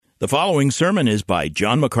The following sermon is by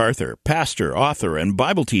John MacArthur, pastor, author, and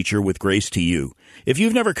Bible teacher with Grace to You. If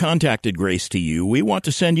you've never contacted Grace to You, we want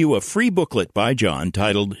to send you a free booklet by John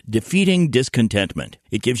titled Defeating Discontentment.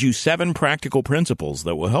 It gives you 7 practical principles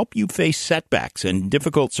that will help you face setbacks and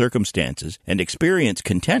difficult circumstances and experience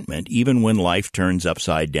contentment even when life turns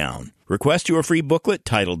upside down. Request your free booklet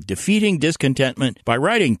titled Defeating Discontentment by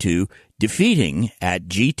writing to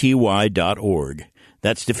defeating@gty.org.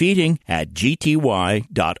 That's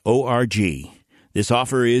defeating@gty.org. This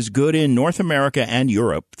offer is good in North America and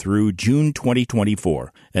Europe through June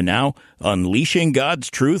 2024. And now, unleashing God's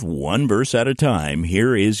truth one verse at a time,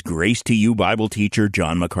 here is Grace to You Bible teacher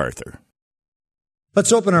John MacArthur.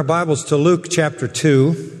 Let's open our Bibles to Luke chapter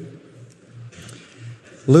 2.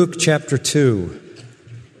 Luke chapter 2.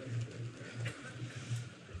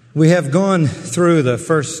 We have gone through the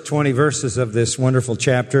first 20 verses of this wonderful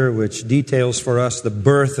chapter, which details for us the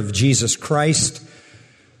birth of Jesus Christ,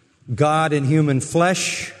 God in human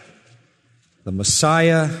flesh, the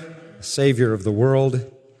Messiah, the Savior of the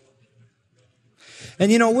world.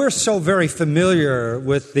 And you know, we're so very familiar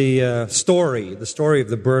with the story of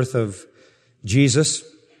the birth of Jesus,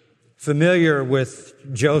 familiar with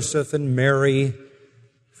Joseph and Mary,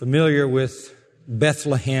 familiar with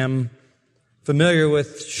Bethlehem, familiar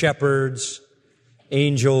with shepherds,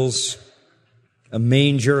 angels, a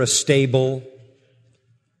manger, a stable.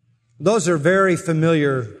 Those are very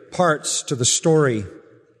familiar parts to the story.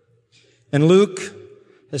 And Luke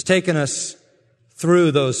has taken us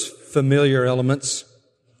through those familiar elements.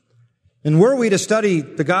 And were we to study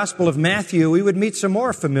the Gospel of Matthew, we would meet some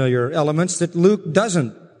more familiar elements that Luke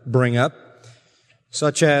doesn't bring up,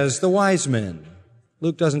 such as the wise men.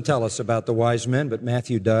 Luke doesn't tell us about the wise men, but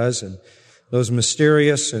Matthew does, and those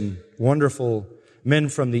mysterious and wonderful men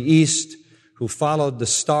from the east who followed the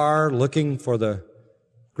star looking for the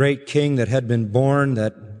great king that had been born,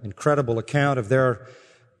 that incredible account of their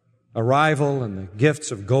arrival and the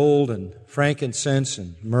gifts of gold and frankincense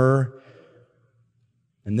and myrrh.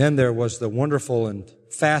 And then there was the wonderful and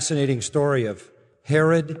fascinating story of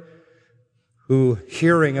Herod, who,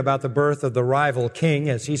 hearing about the birth of the rival king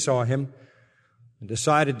as he saw him, and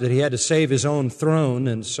decided that he had to save his own throne,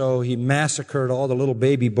 and so he massacred all the little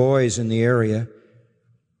baby boys in the area.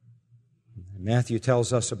 Matthew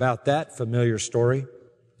tells us about that familiar story.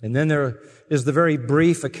 And then there is the very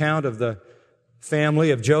brief account of the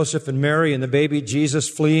family of Joseph and Mary and the baby Jesus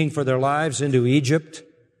fleeing for their lives into Egypt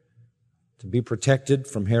to be protected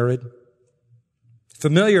from Herod.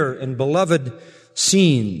 Familiar and beloved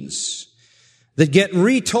scenes that get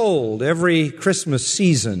retold every Christmas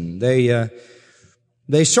season.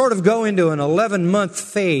 They sort of go into an 11-month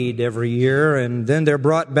fade every year, and then they're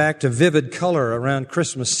brought back to vivid color around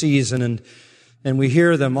Christmas season, and we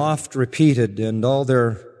hear them oft repeated, and all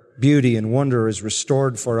their beauty and wonder is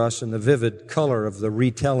restored for us in the vivid color of the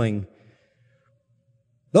retelling.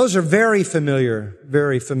 Those are very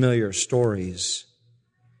familiar stories.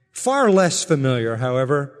 Far less familiar,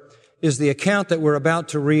 however, is the account that we're about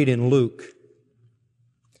to read in Luke.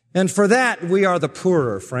 And for that, we are the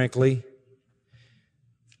poorer, frankly.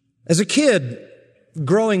 As a kid,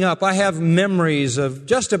 growing up, I have memories of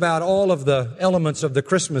just about all of the elements of the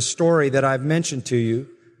Christmas story that I've mentioned to you.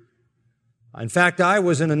 In fact, I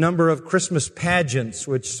was in a number of Christmas pageants,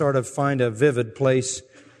 which sort of find a vivid place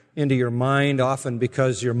into your mind, often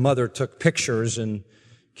because your mother took pictures and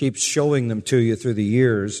keeps showing them to you through the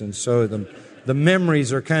years, and so the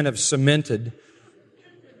memories are kind of cemented.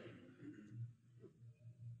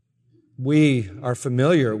 We are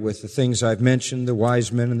familiar with the things I've mentioned, the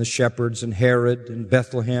wise men and the shepherds and Herod and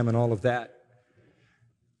Bethlehem and all of that.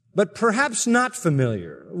 But perhaps not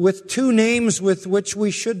familiar with 2 names with which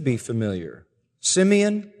we should be familiar,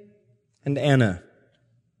 Simeon and Anna.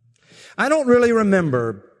 I don't really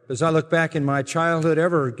remember, as I look back in my childhood,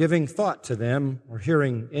 ever giving thought to them or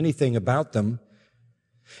hearing anything about them.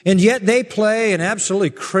 And yet they play an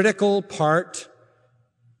absolutely critical part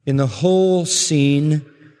in the whole scene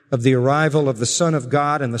of the arrival of the Son of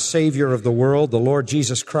God and the Savior of the world, the Lord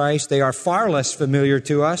Jesus Christ. They are far less familiar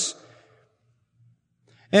to us.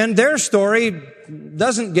 And their story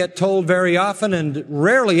doesn't get told very often and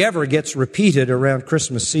rarely ever gets repeated around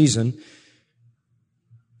Christmas season.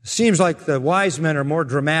 It seems like the wise men are more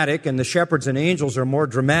dramatic and the shepherds and angels are more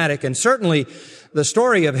dramatic. And certainly the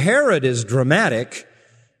story of Herod is dramatic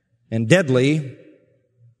and deadly.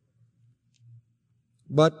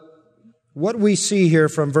 But what we see here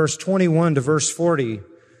from verse 21 to verse 40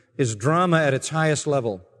 is drama at its highest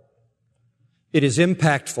level. It is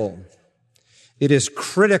impactful. It is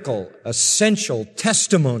critical, essential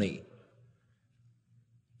testimony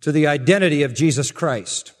to the identity of Jesus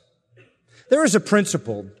Christ. There is a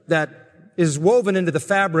principle that is woven into the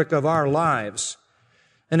fabric of our lives,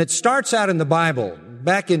 and it starts out in the Bible,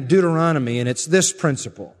 back in Deuteronomy, and it's this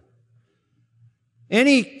principle.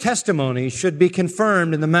 Any testimony should be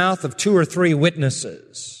confirmed in the mouth of 2 or 3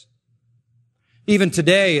 witnesses. Even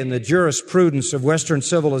today, in the jurisprudence of Western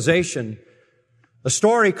civilization, a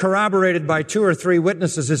story corroborated by 2 or 3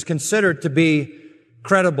 witnesses is considered to be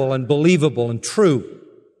credible and believable and true.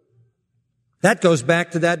 That goes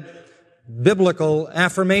back to that biblical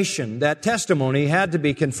affirmation. That testimony had to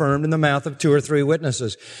be confirmed in the mouth of 2 or 3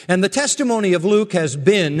 witnesses. And the testimony of Luke has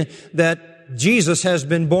been that Jesus has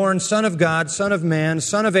been born Son of God, Son of Man,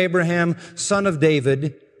 Son of Abraham, Son of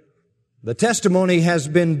David. The testimony has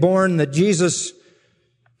been born that Jesus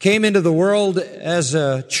came into the world as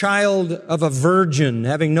a child of a virgin,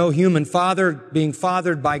 having no human father, being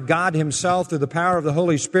fathered by God Himself through the power of the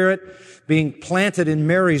Holy Spirit, being planted in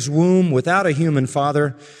Mary's womb without a human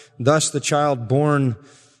father, thus the child born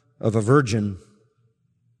of a virgin.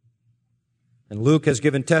 And Luke has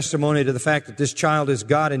given testimony to the fact that this child is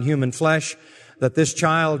God in human flesh, that this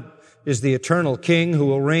child is the eternal King who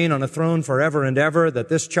will reign on a throne forever and ever, that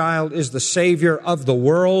this child is the Savior of the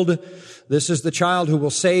world. This is the child who will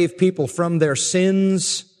save people from their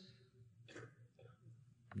sins.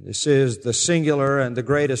 This is the singular and the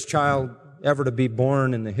greatest child ever to be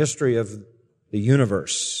born in the history of the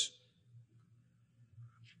universe.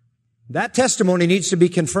 That testimony needs to be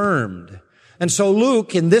confirmed. And so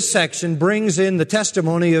Luke, in this section, brings in the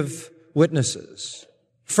testimony of witnesses.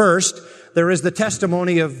 First, there is the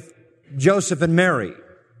testimony of Joseph and Mary,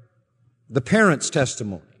 the parents'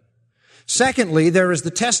 testimony. Secondly, there is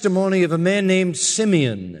the testimony of a man named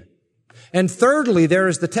Simeon. And thirdly, there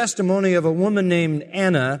is the testimony of a woman named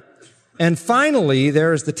Anna. And finally,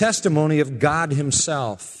 there is the testimony of God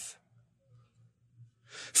Himself.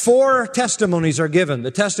 4 testimonies are given.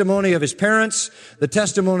 The testimony of his parents, the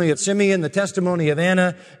testimony of Simeon, the testimony of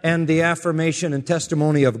Anna, and the affirmation and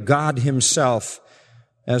testimony of God Himself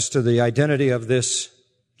as to the identity of this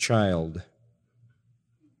child.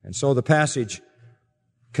 And so the passage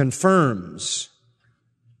confirms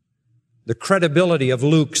the credibility of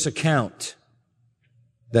Luke's account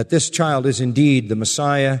that this child is indeed the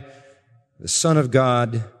Messiah, the Son of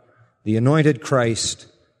God, the anointed Christ,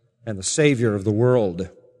 and the Savior of the world.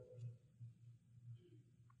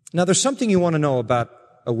 Now, there's something you want to know about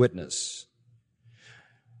a witness.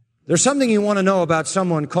 There's something you want to know about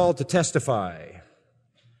someone called to testify.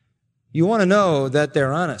 You want to know that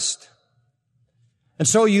they're honest. And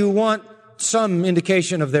so you want some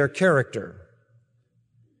indication of their character.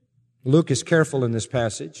 Luke is careful in this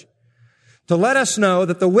passage to let us know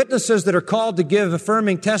that the witnesses that are called to give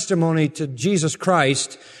affirming testimony to Jesus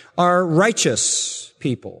Christ are righteous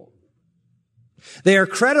people. They are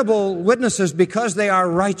credible witnesses because they are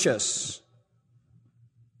righteous.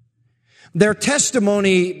 Their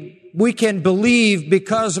testimony we can believe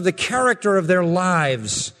because of the character of their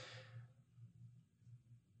lives.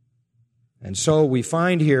 And so we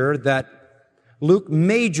find here that Luke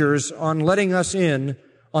majors on letting us in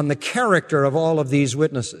on the character of all of these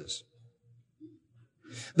witnesses.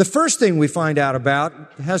 The first thing we find out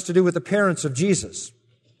about has to do with the parents of Jesus.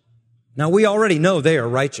 Now, we already know they are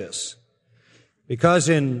righteous because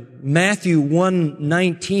in Matthew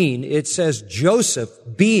 1:19 it says Joseph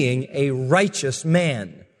being a righteous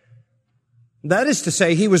man. That is to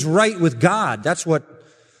say, he was right with God. That's what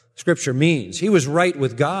Scripture means. He was right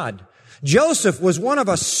with God. Joseph was one of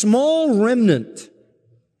a small remnant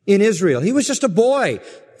in Israel. He was just a boy,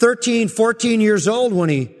 13, 14 years old when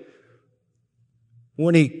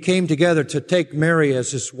he came together to take Mary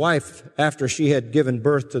as his wife after she had given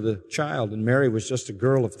birth to the child. And Mary was just a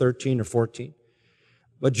girl of 13 or 14.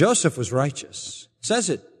 But Joseph was righteous. It says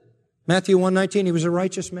it. Matthew 1:19, he was a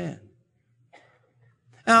righteous man.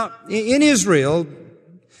 Now, in Israel,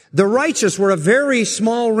 the righteous were a very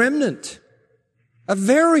small remnant. A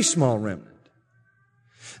very small remnant.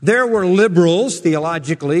 There were liberals,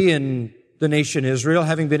 theologically, in the nation Israel,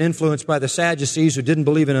 having been influenced by the Sadducees who didn't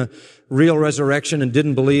believe in a real resurrection and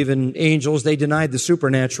didn't believe in angels. They denied the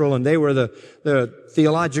supernatural, and they were the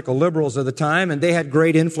theological liberals of the time, and they had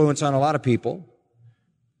great influence on a lot of people.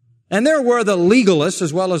 And there were the legalists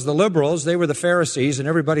as well as the liberals. They were the Pharisees and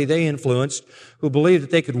everybody they influenced who believed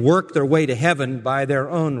that they could work their way to heaven by their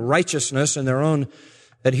own righteousness and their own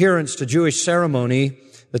adherence to Jewish ceremony,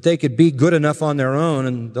 that they could be good enough on their own,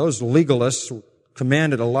 and those legalists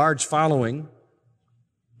commanded a large following.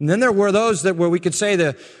 And then there were those that were, we could say,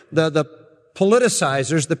 the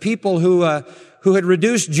politicizers, the people who who had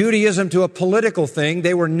reduced Judaism to a political thing.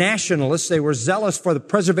 They were nationalists. They were zealous for the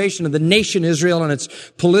preservation of the nation Israel and its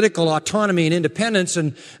political autonomy and independence.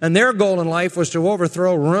 And their goal in life was to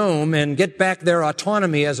overthrow Rome and get back their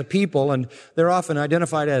autonomy as a people. And they're often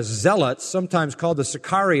identified as zealots, sometimes called the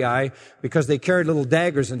Sicarii, because they carried little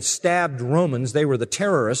daggers and stabbed Romans. They were the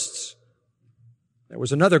terrorists. There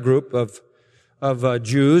was another group of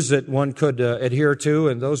Jews that one could adhere to,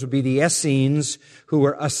 and those would be the Essenes, who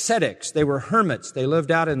were ascetics. They were hermits. They lived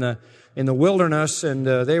out in the wilderness, and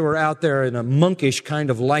they were out there in a monkish kind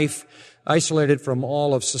of life, isolated from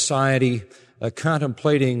all of society,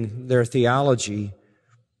 contemplating their theology.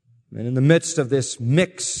 And in the midst of this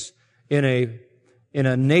mix in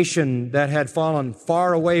a nation that had fallen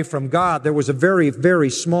far away from God, there was a very, very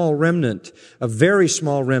small remnant, a very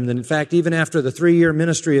small remnant. In fact, even after the 3-year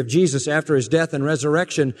ministry of Jesus, after His death and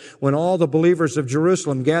resurrection, when all the believers of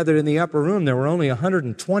Jerusalem gathered in the upper room, there were only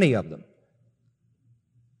 120 of them.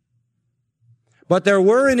 But there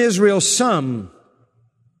were in Israel some.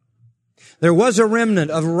 There was a remnant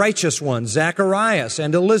of righteous ones, Zacharias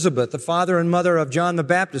and Elizabeth, the father and mother of John the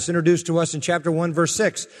Baptist, introduced to us in chapter 1, verse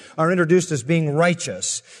 6, are introduced as being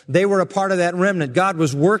righteous. They were a part of that remnant. God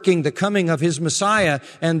was working the coming of His Messiah,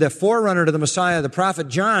 and the forerunner to the Messiah, the prophet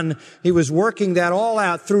John, he was working that all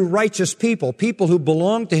out through righteous people, people who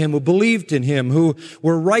belonged to Him, who believed in Him, who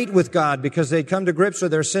were right with God because they'd come to grips with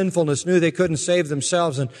their sinfulness, knew they couldn't save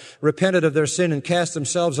themselves, and repented of their sin and cast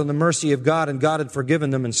themselves on the mercy of God, and God had forgiven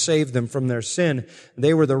them and saved them from their sin.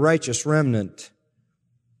 They were the righteous remnant.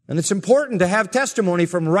 And it's important to have testimony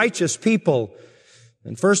from righteous people.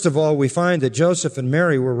 And first of all, we find that Joseph and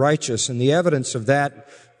Mary were righteous, and the evidence of that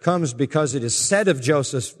comes because it is said of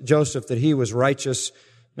Joseph that he was righteous,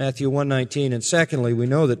 Matthew 1:19. And secondly, we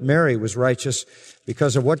know that Mary was righteous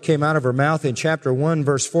because of what came out of her mouth in chapter 1,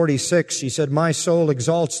 verse 46. She said, "My soul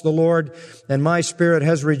exalts the Lord, and my spirit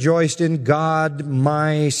has rejoiced in God,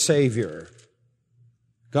 my Savior."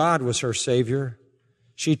 God was her Savior.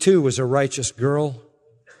 She too was a righteous girl.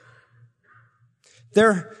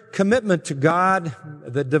 Their commitment to God,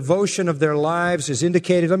 the devotion of their lives is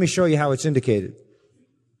indicated. Let me show you how it's indicated.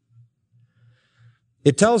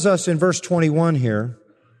 It tells us in verse 21 here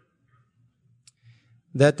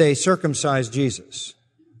that they circumcised Jesus.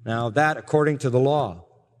 Now that according to the law.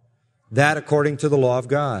 That according to the law of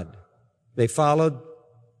God. They followed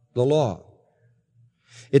the law.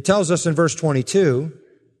 It tells us in verse 22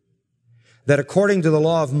 that according to the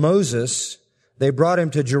law of Moses, they brought Him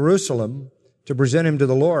to Jerusalem to present Him to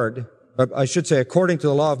the Lord. I should say, according to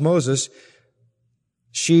the law of Moses,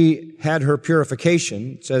 she had her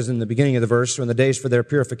purification. It says in the beginning of the verse, when the days for their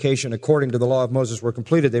purification according to the law of Moses were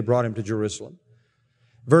completed, they brought Him to Jerusalem.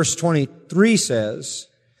 Verse 23 says,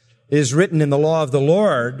 "It is written in the law of the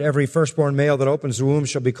Lord, every firstborn male that opens the womb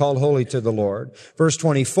shall be called holy to the Lord." Verse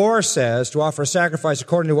 24 says, to offer a sacrifice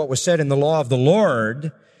according to what was said in the law of the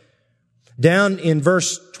Lord. Down in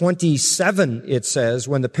verse 27, it says,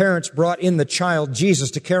 when the parents brought in the child Jesus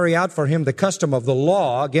to carry out for him the custom of the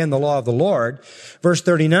law, again, the law of the Lord. Verse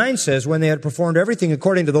 39 says, when they had performed everything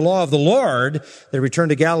according to the law of the Lord, they returned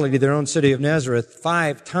to Galilee, their own city of Nazareth.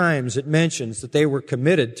 5 times it mentions that they were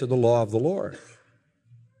committed to the law of the Lord.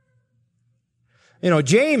 You know,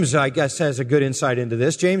 James, I guess, has a good insight into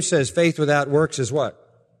this. James says faith without works is what?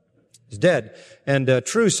 Is dead. And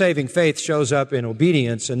true saving faith shows up in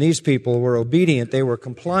obedience, and these people were obedient. They were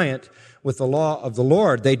compliant with the law of the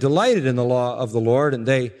Lord. They delighted in the law of the Lord, and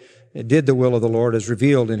they did the will of the Lord as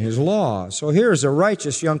revealed in His law. So here's a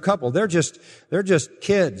righteous young couple. They're just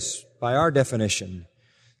kids by our definition.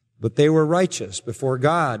 But they were righteous before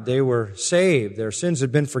God. They were saved. Their sins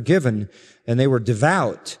had been forgiven, and they were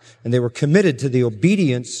devout, and they were committed to the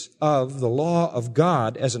obedience of the law of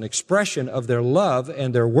God as an expression of their love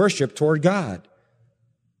and their worship toward God.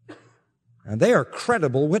 And they are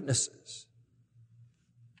credible witnesses.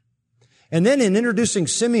 And then in introducing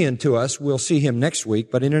Simeon to us, we'll see him next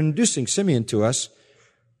week, but in introducing Simeon to us,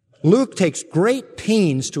 Luke takes great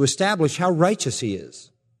pains to establish how righteous he is.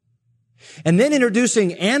 And then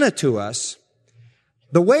introducing Anna to us,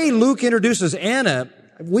 the way Luke introduces Anna,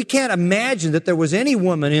 we can't imagine that there was any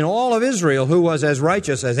woman in all of Israel who was as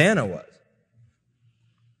righteous as Anna was.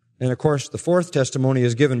 And of course, the 4th testimony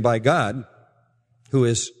is given by God, who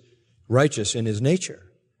is righteous in His nature.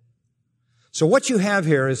 So what you have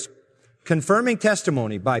here is confirming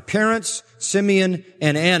testimony by parents, Simeon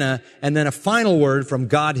and Anna, and then a final word from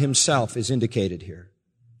God Himself is indicated here.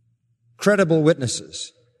 Credible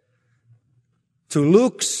witnesses to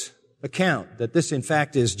Luke's account that this, in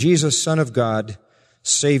fact, is Jesus, Son of God,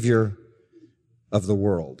 Savior of the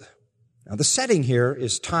world. Now, the setting here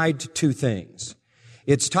is tied to 2 things.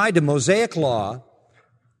 It's tied to Mosaic law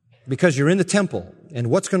because you're in the temple. And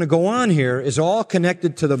what's going to go on here is all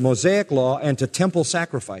connected to the Mosaic law and to temple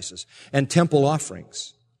sacrifices and temple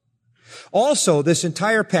offerings. Also, this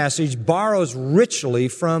entire passage borrows richly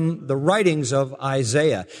from the writings of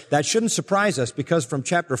Isaiah. That shouldn't surprise us because from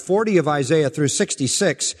chapter 40 of Isaiah through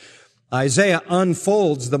 66, Isaiah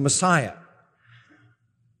unfolds the Messiah.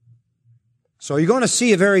 So you're going to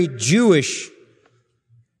see a very Jewish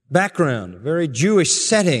background, a very Jewish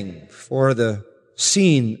setting for the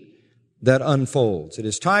scene that unfolds. It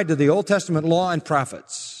is tied to the Old Testament law and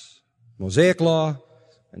prophets, Mosaic law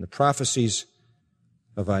and the prophecies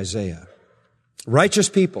of Isaiah. Righteous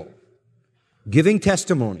people giving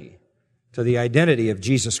testimony to the identity of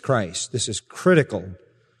Jesus Christ. This is critical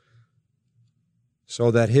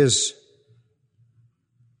so that his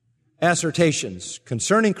assertions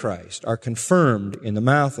concerning Christ are confirmed in the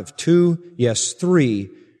mouth of 2, yes, 3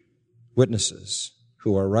 witnesses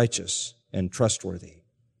who are righteous and trustworthy.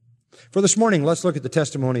 For this morning, let's look at the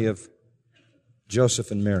testimony of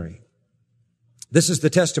Joseph and Mary. This is the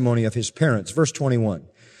testimony of his parents. Verse 21.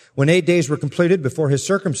 When 8 days were completed before his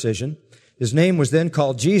circumcision, his name was then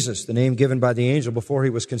called Jesus, the name given by the angel before he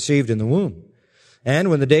was conceived in the womb. And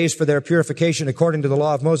when the days for their purification according to the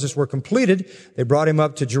law of Moses were completed, they brought him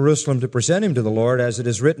up to Jerusalem to present him to the Lord. As it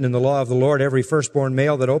is written in the law of the Lord, every firstborn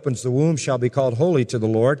male that opens the womb shall be called holy to the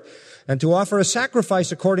Lord, and to offer a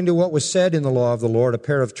sacrifice according to what was said in the law of the Lord, a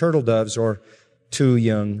pair of turtle doves or 2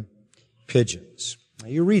 young pigeons. Now,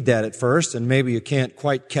 you read that at first, and maybe you can't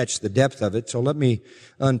quite catch the depth of it, so let me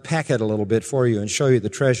unpack it a little bit for you and show you the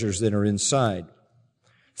treasures that are inside.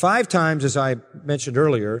 5 times, as I mentioned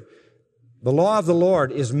earlier, the law of the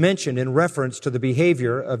Lord is mentioned in reference to the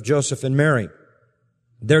behavior of Joseph and Mary.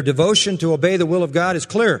 Their devotion to obey the will of God is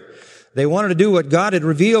clear. They wanted to do what God had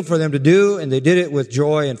revealed for them to do, and they did it with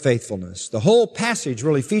joy and faithfulness. The whole passage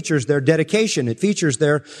really features their dedication. It features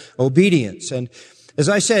their obedience. And as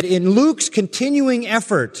I said, in Luke's continuing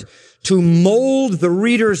effort to mold the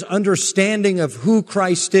reader's understanding of who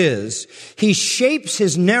Christ is, he shapes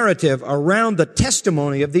his narrative around the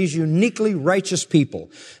testimony of these uniquely righteous people.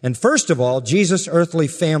 And first of all, Jesus' earthly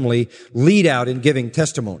family lead out in giving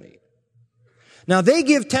testimony. Now, they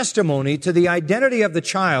give testimony to the identity of the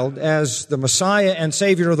child as the Messiah and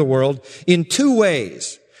Savior of the world in 2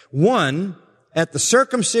 ways. 1, at the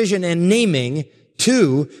circumcision and naming.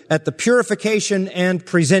 2, at the purification and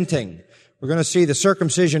presenting. We're going to see the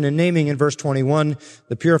circumcision and naming in verse 21,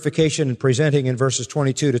 the purification and presenting in verses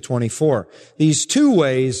 22 to 24. These 2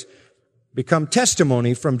 ways become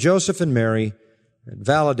testimony from Joseph and Mary and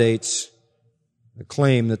validates the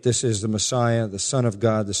claim that this is the Messiah, the Son of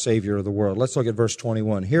God, the Savior of the world. Let's look at verse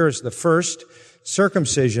 21. Here is the first,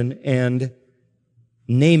 circumcision and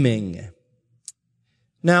naming.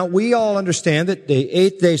 Now, we all understand that the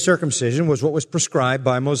 8th-day circumcision was what was prescribed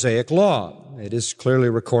by Mosaic law. It is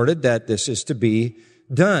clearly recorded that this is to be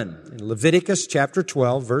done. In Leviticus chapter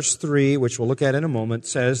 12, verse 3, which we'll look at in a moment,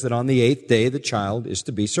 says that on the 8th day the child is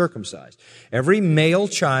to be circumcised. Every male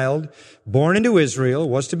child born into Israel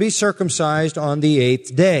was to be circumcised on the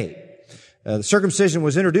 8th day. The circumcision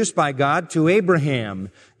was introduced by God to Abraham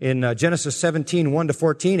in Genesis 17, 1 to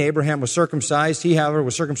 14. Abraham was circumcised. He, however,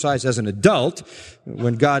 was circumcised as an adult.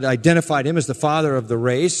 When God identified him as the father of the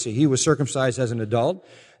race, he was circumcised as an adult.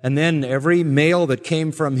 And then every male that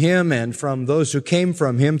came from him and from those who came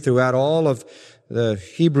from him throughout all of the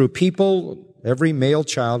Hebrew people, every male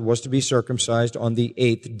child was to be circumcised on the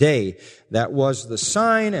 8th day. That was the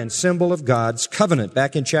sign and symbol of God's covenant.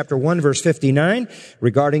 Back in chapter 1, verse 59,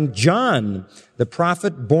 regarding John, the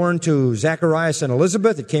prophet born to Zacharias and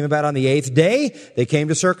Elizabeth, it came about on the 8th day. They came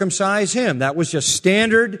to circumcise him. That was just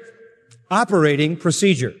standard operating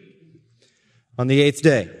procedure on the 8th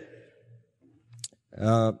day.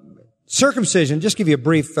 Circumcision, just give you a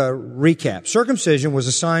brief recap. Circumcision was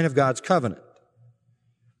a sign of God's covenant.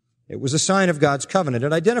 It was a sign of God's covenant.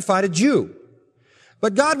 It identified a Jew.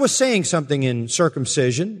 But God was saying something in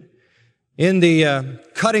circumcision. In the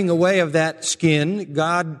cutting away of that skin,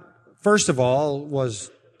 God, first of all, was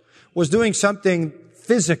doing something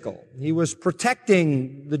physical. He was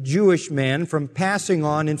protecting the Jewish man from passing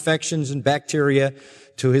on infections and bacteria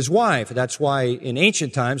to his wife. That's why in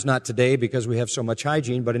ancient times, not today because we have so much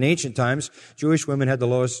hygiene, but in ancient times, Jewish women had the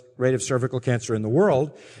lowest rate of cervical cancer in the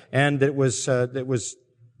world, and it was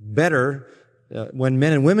better when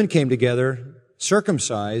men and women came together,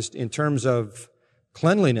 circumcised in terms of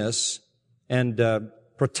cleanliness and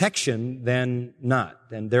protection than not.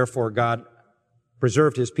 And therefore, God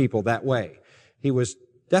preserved his people that way. He was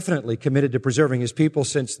definitely committed to preserving his people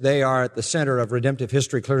since they are at the center of redemptive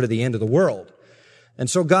history clear to the end of the world. And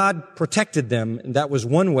so God protected them, and that was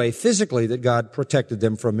one way physically that God protected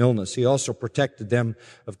them from illness. He also protected them,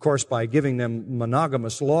 of course, by giving them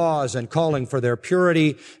monogamous laws and calling for their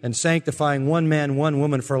purity and sanctifying one man, one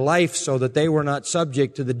woman for life so that they were not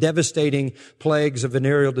subject to the devastating plagues of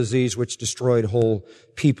venereal disease which destroyed whole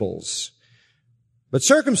peoples. But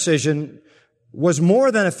circumcision was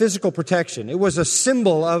more than a physical protection. It was a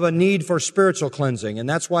symbol of a need for spiritual cleansing, and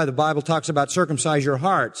that's why the Bible talks about circumcise your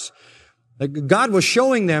hearts. God was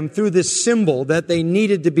showing them through this symbol that they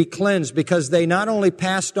needed to be cleansed because they not only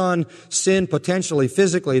passed on sin potentially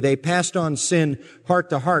physically, they passed on sin heart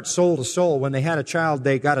to heart, soul to soul. When they had a child,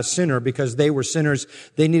 they got a sinner because they were sinners.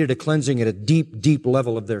 They needed a cleansing at a deep, deep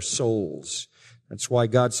level of their souls. That's why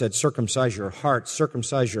God said, circumcise your heart,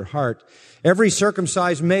 circumcise your heart. Every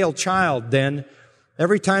circumcised male child then,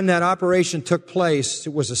 every time that operation took place,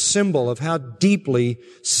 it was a symbol of how deeply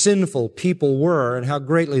sinful people were and how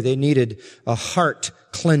greatly they needed a heart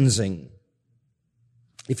cleansing.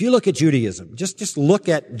 If you look at Judaism, just look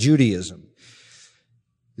at Judaism.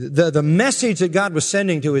 The message that God was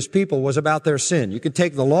sending to His people was about their sin. You could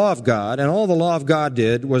take the law of God, and all the law of God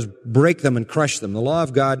did was break them and crush them. The law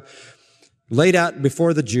of God laid out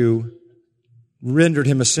before the Jew rendered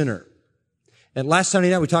him a sinner. And last Sunday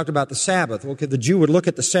night we talked about the Sabbath. Okay, the Jew would look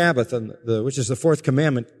at the Sabbath, which is the fourth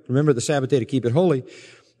commandment. Remember the Sabbath day to keep it holy.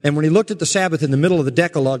 And when he looked at the Sabbath in the middle of the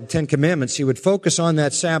Decalogue, the Ten Commandments, he would focus on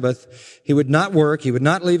that Sabbath. He would not work. He would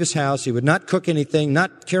not leave his house. He would not cook anything,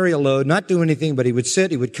 not carry a load, not do anything, but he would sit.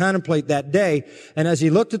 He would contemplate that day. And as he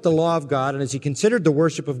looked at the law of God and as he considered the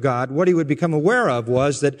worship of God, what he would become aware of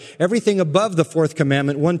was that everything above the fourth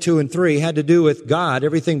commandment, 1, 2, and 3, had to do with God.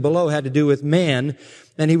 Everything below had to do with man.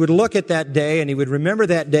 And he would look at that day and he would remember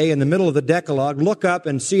that day in the middle of the Decalogue, look up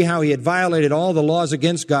and see how he had violated all the laws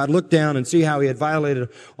against God, look down and see how he had violated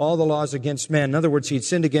all the laws against man. In other words, he'd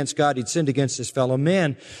sinned against God, he'd sinned against his fellow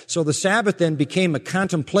man. So the Sabbath then became a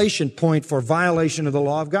contemplation point for violation of the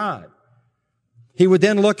law of God. He would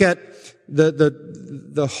then look at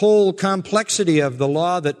the whole complexity of the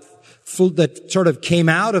law that sort of came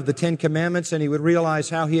out of the Ten Commandments, and he would realize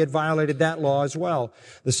how he had violated that law as well.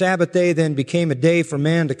 The Sabbath day then became a day for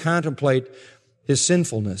man to contemplate his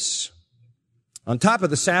sinfulness. On top of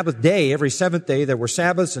the Sabbath day, every seventh day, there were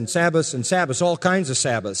Sabbaths and Sabbaths and Sabbaths, all kinds of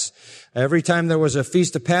Sabbaths. Every time there was a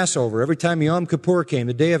feast of Passover, every time Yom Kippur came,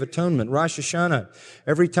 the Day of Atonement, Rosh Hashanah,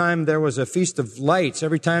 every time there was a Feast of Lights,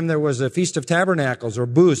 every time there was a Feast of Tabernacles or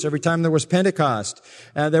Booths, every time there was Pentecost,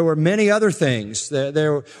 there were many other things.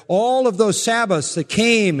 There all of those Sabbaths that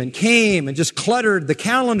came and just cluttered the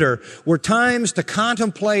calendar were times to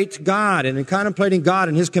contemplate God. And in contemplating God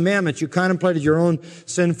and His commandments, you contemplated your own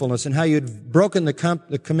sinfulness and how you'd broken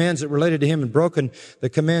the commands that related to Him and broken the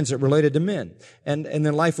commands that related to men. And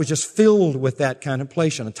then life was just filled with that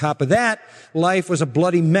contemplation. On top of that, life was a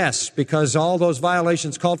bloody mess because all those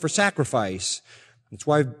violations called for sacrifice. That's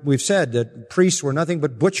why we've said that priests were nothing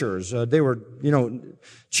but butchers. They were,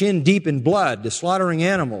 chin deep in blood, slaughtering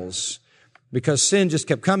animals, because sin just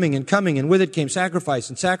kept coming, and with it came sacrifice.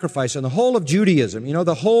 And the whole of Judaism,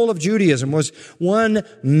 the whole of Judaism was one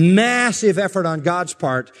massive effort on God's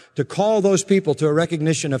part to call those people to a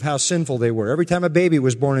recognition of how sinful they were. Every time a baby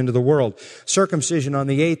was born into the world, circumcision on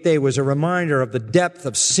the eighth day was a reminder of the depth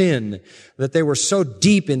of sin, that they were so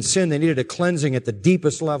deep in sin they needed a cleansing at the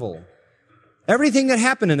deepest level. Everything that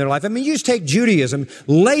happened in their life. You just take Judaism,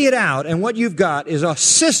 lay it out, and what you've got is a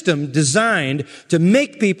system designed to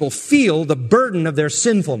make people feel the burden of their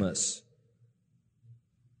sinfulness.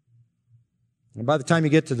 And by the time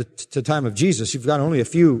you get to the time of Jesus, you've got only a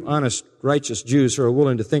few honest, righteous Jews who are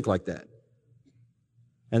willing to think like that.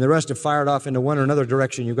 And the rest have fired off into one or another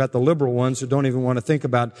direction. You've got the liberal ones who don't even want to think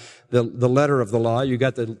about the letter of the law. You've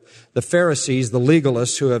got the Pharisees, the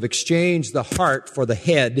legalists, who have exchanged the heart for the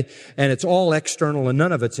head, and it's all external and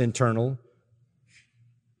none of it's internal.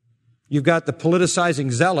 You've got the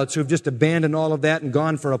politicizing zealots who've just abandoned all of that and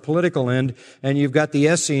gone for a political end, and you've got the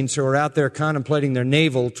Essenes who are out there contemplating their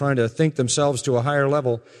navel, trying to think themselves to a higher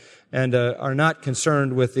level, and are not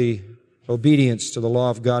concerned with the obedience to the law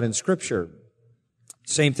of God in Scripture.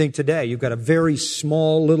 Same thing today. You've got a very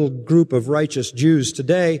small little group of righteous Jews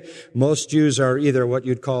today. Most Jews are either what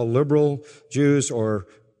you'd call liberal Jews or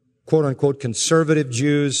quote-unquote conservative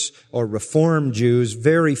Jews or Reform Jews.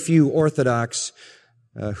 Very few Orthodox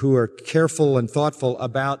who are careful and thoughtful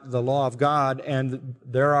about the law of God. And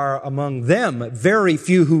there are among them very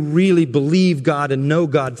few who really believe God and know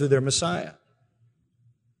God through their Messiah.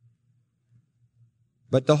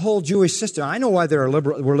 But the whole Jewish system, I know why there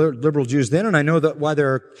were liberal Jews then, and I know why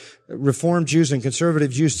there are Reformed Jews and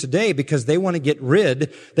conservative Jews today, because they want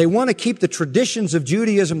to keep the traditions of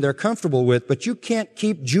Judaism they're comfortable with, but you can't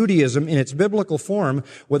keep Judaism in its biblical form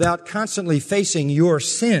without constantly facing your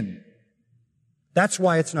sin. That's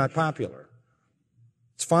why it's not popular.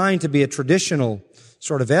 It's fine to be a traditional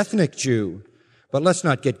sort of ethnic Jew, but let's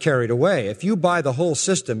not get carried away. If you buy the whole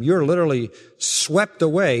system, you're literally swept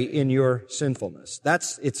away in your sinfulness.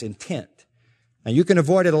 That's its intent. And you can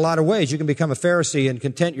avoid it a lot of ways. You can become a Pharisee and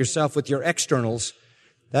content yourself with your externals.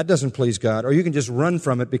 That doesn't please God. Or you can just run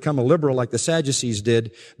from it, become a liberal like the Sadducees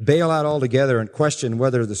did, bail out altogether and question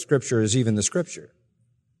whether the Scripture is even the Scripture.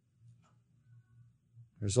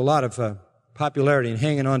 There's a lot of popularity in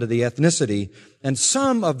hanging on to the ethnicity and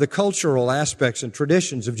some of the cultural aspects and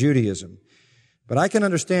traditions of Judaism. But I can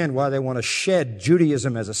understand why they want to shed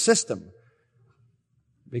Judaism as a system,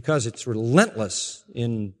 because it's relentless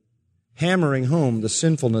in hammering home the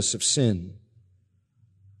sinfulness of sin.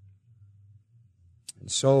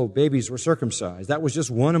 And so babies were circumcised. That was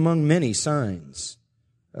just one among many signs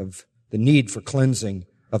of the need for cleansing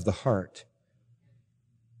of the heart.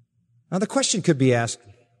 Now the question could be asked,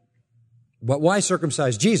 but why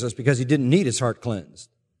circumcise Jesus? Because he didn't need his heart cleansed.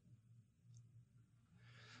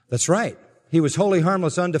 That's right. He was holy,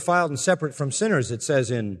 harmless, undefiled, and separate from sinners, it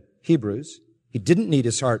says in Hebrews. He didn't need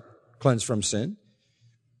his heart cleansed from sin.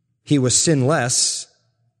 He was sinless.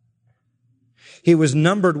 He was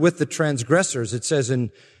numbered with the transgressors, it says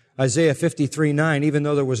in Isaiah 53:9, even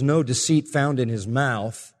though there was no deceit found in his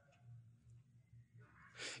mouth.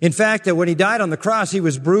 In fact, that when he died on the cross, he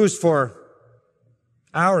was bruised for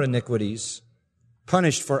our iniquities,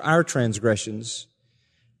 punished for our transgressions.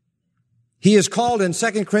 He is called in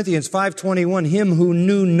 2 Corinthians 5:21, him who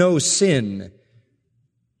knew no sin.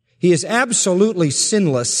 He is absolutely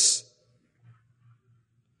sinless.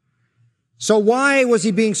 So why was he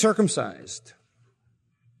being circumcised?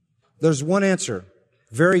 There's one answer,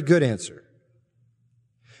 very good answer.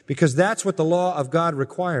 Because that's what the law of God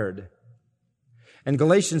required. And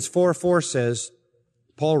Galatians 4:4 says,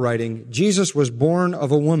 Paul writing, Jesus was born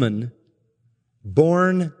of a woman,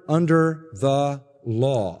 born under the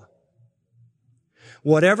law.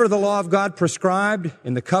 Whatever the law of God prescribed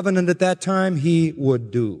in the covenant at that time, he would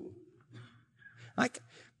do. I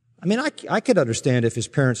could understand if his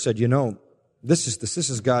parents said, this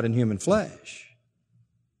is God in human flesh.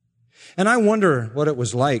 And I wonder what it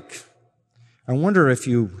was like. I wonder if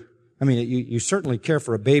you certainly care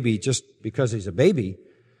for a baby just because he's a baby.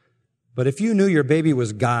 But if you knew your baby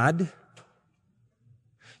was God,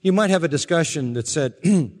 you might have a discussion that said,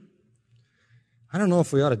 I don't know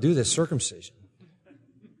if we ought to do this circumcision.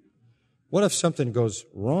 What if something goes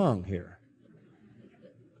wrong here?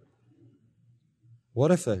 What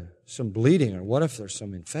if some bleeding, or what if there's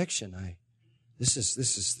some infection? This is the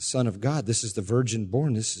Son of God. This is the virgin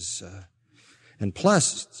born. And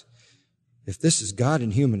plus, if this is God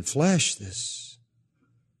in human flesh, is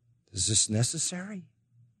this necessary?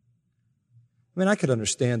 I could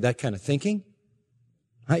understand that kind of thinking.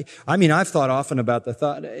 I've thought often about the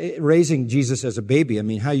thought, raising Jesus as a baby,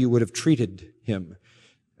 how you would have treated him.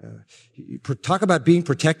 Talk about being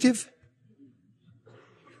protective.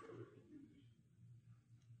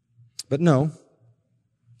 But no,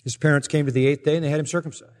 his parents came to the 8th day and they had him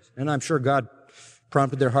circumcised. And I'm sure God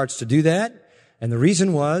prompted their hearts to do that. And the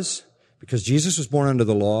reason was because Jesus was born under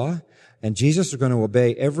the law, and Jesus is going to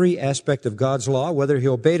obey every aspect of God's law, whether he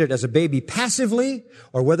obeyed it as a baby passively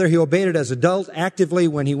or whether he obeyed it as an adult actively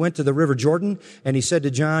when he went to the River Jordan and he said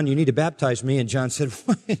to John, you need to baptize me. And John said,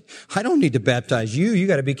 I don't need to baptize you. You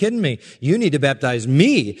got to be kidding me. You need to baptize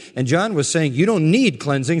me. And John was saying, you don't need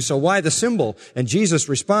cleansing, so why the symbol? And Jesus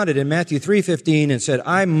responded in Matthew 3:15 and said,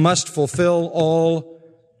 I must fulfill all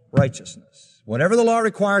righteousness. Whatever the law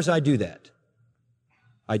requires, I do that.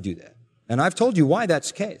 I do that. And I've told you why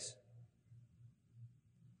that's the case.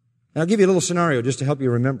 And I'll give you a little scenario just to help you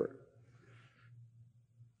remember.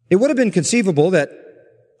 It would have been conceivable that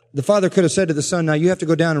the Father could have said to the Son, now you have to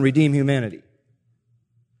go down and redeem humanity.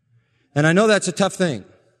 And I know that's a tough thing,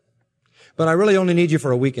 but I really only need you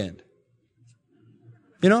for a weekend.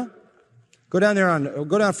 Go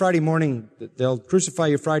down Friday morning. They'll crucify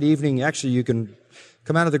you Friday evening. Actually, you can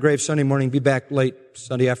come out of the grave Sunday morning, be back late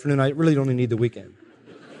Sunday afternoon. I really only need the weekend.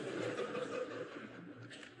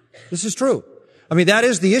 This is true. That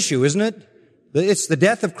is the issue, isn't it? It's the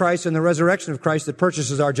death of Christ and the resurrection of Christ that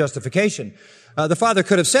purchases our justification. The Father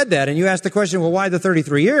could have said that, and you ask the question, well, why the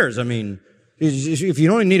 33 years? If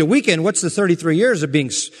you only need a weekend, what's the 33 years of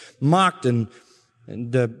being mocked and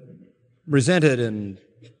resented and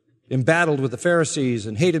embattled with the Pharisees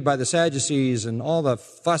and hated by the Sadducees and all the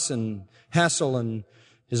fuss and hassle, and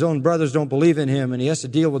his own brothers don't believe in him, and he has to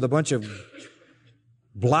deal with a bunch of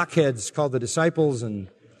blockheads called the disciples. And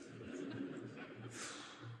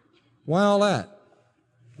why all that?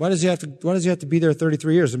 Why does he have to be there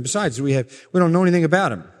 33 years? And besides, we don't know anything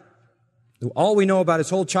about him. All we know about his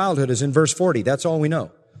whole childhood is in verse 40. That's all we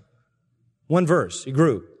know. One verse. He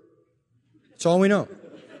grew. That's all we know.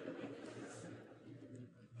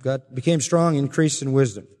 God became strong, increased in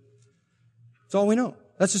wisdom. That's all we know.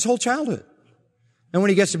 That's his whole childhood. And when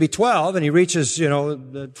he gets to be 12 and he reaches,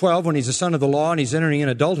 12 when he's a son of the law and he's entering in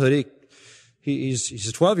adulthood, he's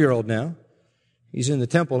a 12-year-old now. He's in the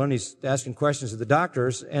temple and he's asking questions of the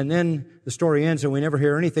doctors, and then the story ends and we never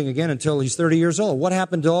hear anything again until he's 30 years old. What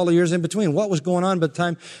happened to all the years in between? What was going on by the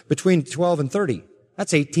time between 12 and 30?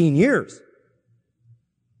 That's 18 years.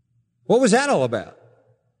 What was that all about?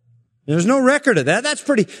 There's no record of that.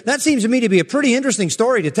 That seems to me to be a pretty interesting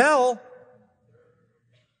story to tell.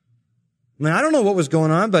 I mean, I don't know what was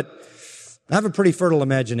going on, but I have a pretty fertile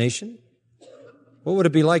imagination. What would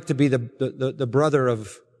it be like to be the brother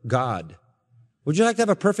of God? Would you like to have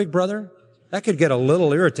a perfect brother? That could get a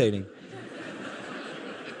little irritating.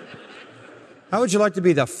 How would you like to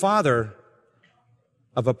be the father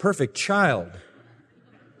of a perfect child?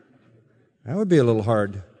 That would be a little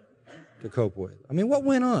hard to cope with. I mean, what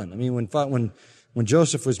went on? I mean, when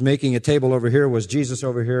Joseph was making a table over here, was Jesus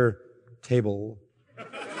over here? Table.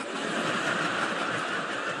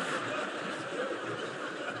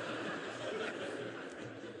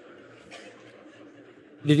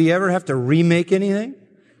 Did he ever have to remake anything?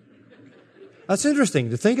 That's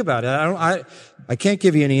interesting to think about it. I can't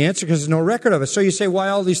give you any answer because there's no record of it. So you say, why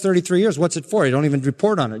all these 33 years? What's it for? You don't even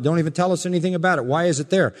report on it. You don't even tell us anything about it. Why is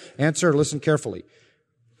it there? Answer, listen carefully.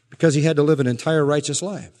 Because he had to live an entire righteous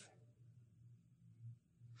life.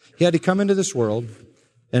 He had to come into this world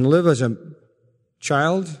and live as a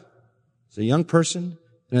child, as a young person,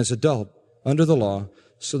 and as an adult under the law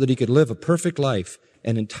so that he could live a perfect life,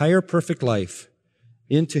 an entire perfect life,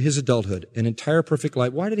 into his adulthood, an entire perfect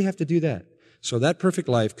life. Why did he have to do that? So that perfect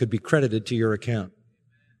life could be credited to your account.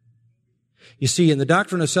 You see, in the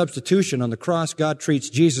doctrine of substitution on the cross, God treats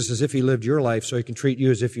Jesus as if he lived your life so he can treat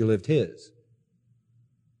you as if you lived his.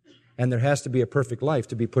 And there has to be a perfect life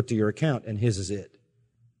to be put to your account, and his is it.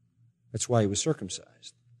 That's why he was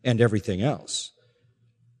circumcised, and everything else.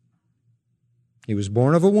 He was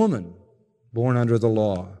born of a woman, born under the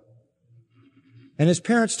law. And his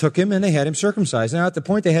parents took him and they had him circumcised. Now, at the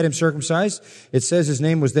point they had him circumcised, it says his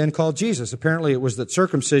name was then called Jesus. Apparently, it was that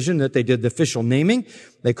circumcision that they did the official naming.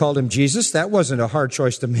 They called him Jesus. That wasn't a hard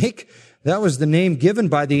choice to make. That was the name given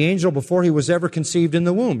by the angel before he was ever conceived in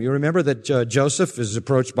the womb. You remember that Joseph is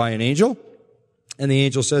approached by an angel. And the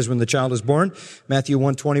angel says when the child is born, Matthew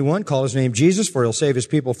 1:21, call his name Jesus, for he'll save his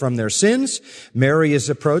people from their sins. Mary is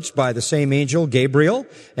approached by the same angel, Gabriel,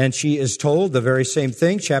 and she is told the very same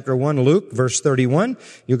thing. Chapter 1, Luke, verse 31,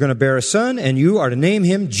 you're going to bear a son, and you are to name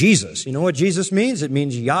him Jesus. You know what Jesus means? It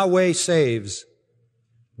means Yahweh saves.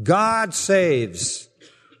 God saves.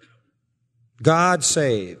 God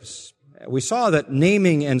saves. We saw that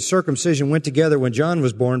naming and circumcision went together when John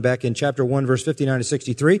was born back in chapter 1, verse 59 to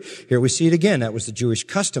 63. Here we see it again. That was the Jewish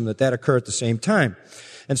custom that occurred at the same time.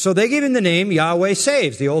 And so they gave him the name Yahweh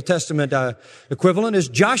Saves. The Old Testament equivalent is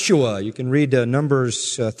Joshua. You can read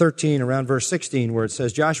Numbers 13 around verse 16 where it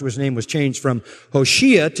says Joshua's name was changed from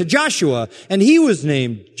Hoshea to Joshua, and he was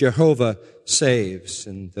named Jehovah Saves.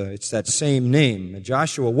 And it's that same name. And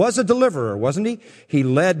Joshua was a deliverer, wasn't he? He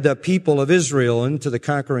led the people of Israel into the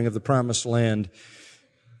conquering of the promised land.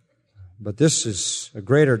 But this is a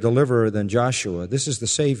greater deliverer than Joshua. This is the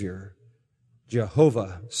Savior.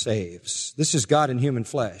 Jehovah saves. This is God in human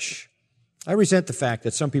flesh. I resent the fact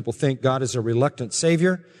that some people think God is a reluctant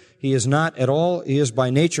Savior. He is not at all. He is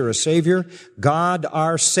by nature a Savior. God,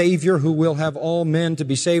 our Savior, who will have all men to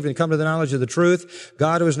be saved and come to the knowledge of the truth.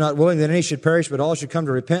 God who is not willing that any should perish, but all should come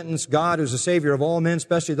to repentance. God who is the Savior of all men,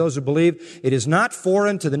 especially those who believe. It is not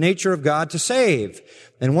foreign to the nature of God to save.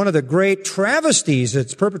 And one of the great travesties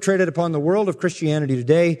that's perpetrated upon the world of Christianity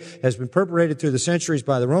today has been perpetrated through the centuries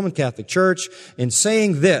by the Roman Catholic Church in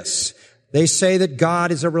saying this. They say that God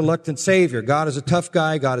is a reluctant Savior. God is a tough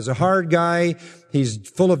guy. God is a hard guy. He's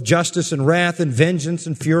full of justice and wrath and vengeance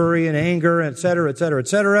and fury and anger, et cetera, et cetera, et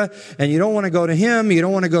cetera. And you don't want to go to Him. You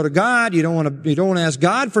don't want to go to God. You don't want to ask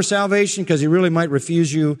God for salvation because He really might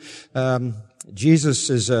refuse you. Jesus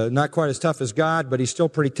is not quite as tough as God, but He's still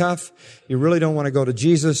pretty tough. You really don't want to go to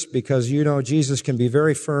Jesus because you know Jesus can be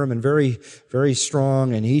very firm and very, very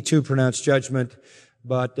strong, and He too pronounced judgment.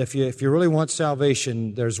 But if you really want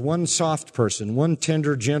salvation, there's one soft person, one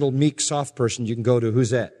tender, gentle, meek, soft person you can go to. Who's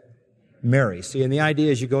that? Mary. See, and the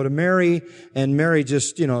idea is you go to Mary, and Mary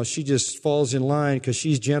just, she just falls in line because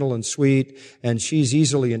she's gentle and sweet, and she's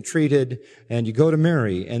easily entreated, and you go to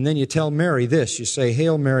Mary, and then you tell Mary this. You say,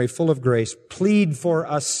 Hail Mary, full of grace, plead for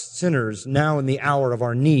us sinners now in the hour of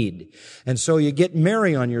our need. And so you get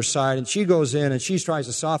Mary on your side, and she goes in, and she tries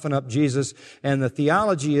to soften up Jesus, and the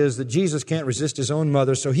theology is that Jesus can't resist his own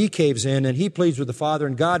mother, so he caves in, and he pleads with the Father,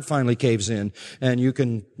 and God finally caves in, and you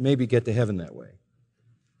can maybe get to heaven that way.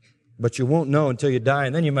 But you won't know until you die,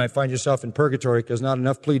 and then you might find yourself in purgatory because not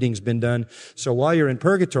enough pleading's been done. So while you're in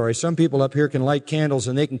purgatory, some people up here can light candles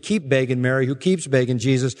and they can keep begging Mary, who keeps begging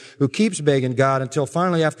Jesus, who keeps begging God, until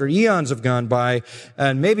finally after eons have gone by,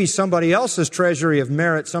 and maybe somebody else's treasury of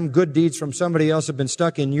merit, some good deeds from somebody else have been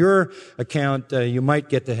stuck in your account, you might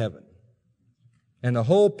get to heaven. And the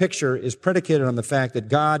whole picture is predicated on the fact that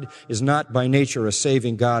God is not by nature a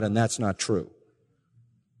saving God, and that's not true.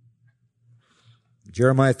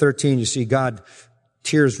 Jeremiah 13, you see God,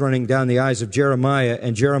 tears running down the eyes of Jeremiah,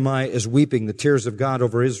 and Jeremiah is weeping the tears of God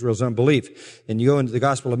over Israel's unbelief. And you go into the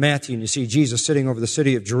Gospel of Matthew and you see Jesus sitting over the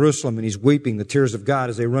city of Jerusalem, and he's weeping the tears of God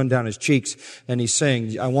as they run down his cheeks, and he's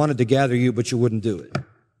saying, I wanted to gather you, but you wouldn't do it.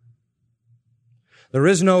 There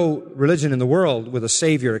is no religion in the world with a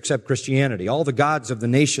Savior except Christianity. All the gods of the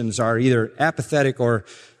nations are either apathetic or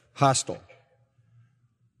hostile.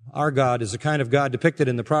 Our God is the kind of God depicted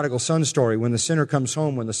in the prodigal son story. When the sinner comes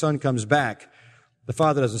home, when the son comes back, the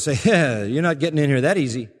father doesn't say, you're not getting in here that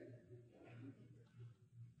easy.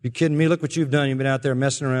 You kidding me? Look what you've done. You've been out there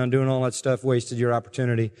messing around, doing all that stuff, wasted your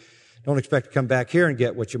opportunity. Don't expect to come back here and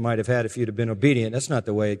get what you might have had if you'd have been obedient. That's not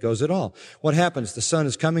the way it goes at all. What happens? The son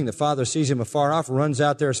is coming. The father sees him afar off, runs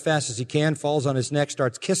out there as fast as he can, falls on his neck,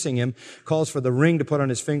 starts kissing him, calls for the ring to put on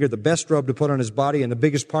his finger, the best robe to put on his body, and the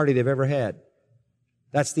biggest party they've ever had.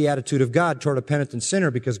 That's the attitude of God toward a penitent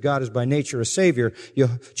sinner, because God is by nature a Savior.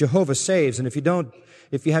 Jehovah saves. And if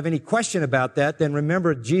you have any question about that, then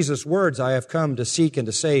remember Jesus' words, I have come to seek and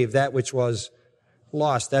to save that which was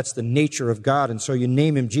lost. That's the nature of God. And so you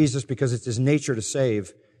name him Jesus because it's his nature to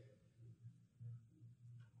save.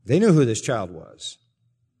 They knew who this child was.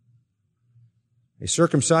 They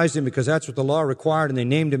circumcised him because that's what the law required, and they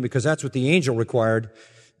named him because that's what the angel required.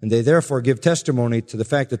 And they therefore give testimony to the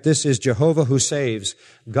fact that this is Jehovah who saves,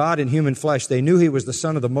 God in human flesh. They knew he was the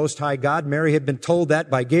Son of the Most High God. Mary had been told that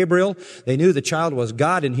by Gabriel. They knew the child was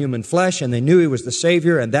God in human flesh, and they knew he was the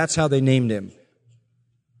Savior, and that's how they named him.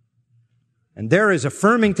 And there is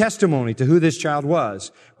affirming testimony to who this child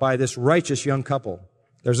was by this righteous young couple.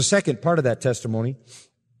 There's a second part of that testimony.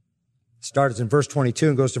 It starts in verse 22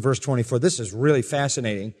 and goes to verse 24. This is really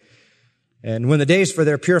fascinating. And when the days for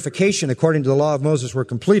their purification according to the law of Moses were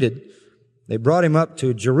completed, they brought him up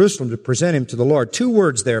to Jerusalem to present him to the Lord. Two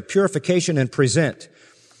words there, purification and present.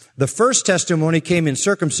 The first testimony came in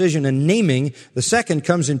circumcision and naming. The second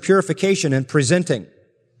comes in purification and presenting.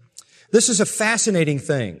 This is a fascinating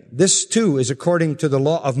thing. This too is according to the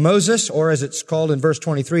law of Moses, or as it's called in verse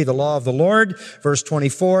 23, the law of the Lord. Verse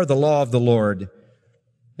 24, the law of the Lord.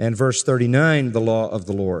 And verse 39, the law of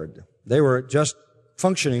the Lord. They were just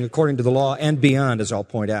functioning according to the law and beyond, as I'll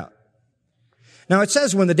point out. Now it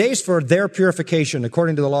says when the days for their purification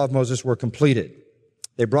according to the law of Moses were completed,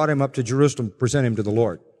 they brought him up to Jerusalem to present him to the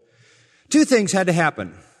Lord. Two things had to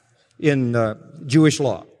happen in Jewish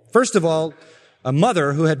law. First of all, a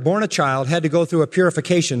mother who had borne a child had to go through a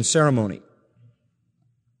purification ceremony.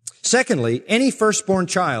 Secondly, any firstborn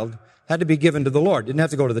child had to be given to the Lord. Didn't have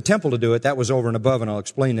to go to the temple to do it. That was over and above, and I'll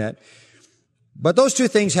explain that. But those two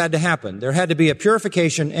things had to happen. There had to be a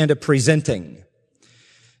purification and a presenting.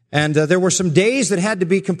 And there were some days that had to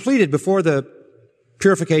be completed before the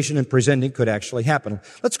purification and presenting could actually happen.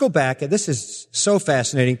 Let's go back. This is so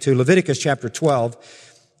fascinating, to Leviticus chapter 12.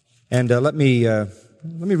 And let me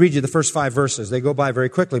read you the first 5 verses. They go by very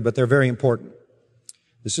quickly, but they're very important.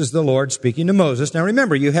 This is the Lord speaking to Moses. Now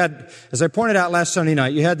remember, you had, as I pointed out last Sunday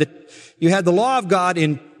night, you had the law of God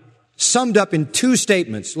summed up in 2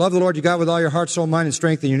 statements. Love the Lord your God with all your heart, soul, mind, and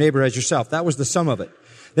strength, and your neighbor as yourself. That was the sum of it.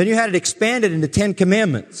 Then you had it expanded into 10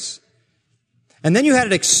 commandments. And then you had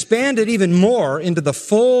it expanded even more into the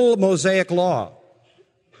full Mosaic law.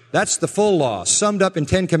 That's the full law, summed up in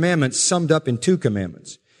 10 commandments, summed up in 2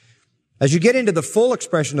 commandments. As you get into the full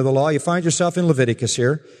expression of the law, you find yourself in Leviticus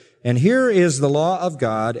here. And here is the law of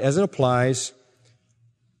God as it applies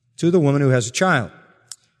to the woman who has a child.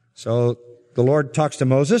 So the Lord talks to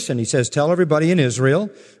Moses and he says, tell everybody in Israel,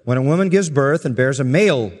 when a woman gives birth and bears a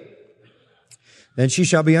male, then she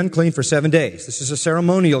shall be unclean for 7 days. This is a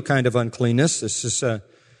ceremonial kind of uncleanness. This is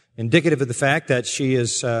indicative of the fact that she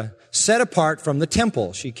is set apart from the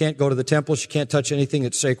temple. She can't go to the temple. She can't touch anything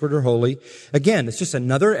that's sacred or holy. Again, it's just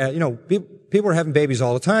another, people are having babies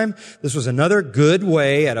all the time. This was another good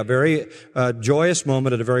way at a very joyous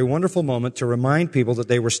moment, at a very wonderful moment, to remind people that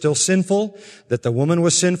they were still sinful, that the woman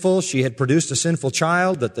was sinful, she had produced a sinful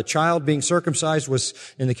child, that the child being circumcised was,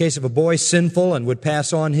 in the case of a boy, sinful and would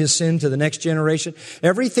pass on his sin to the next generation.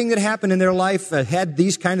 Everything that happened in their life had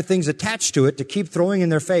these kind of things attached to it to keep throwing in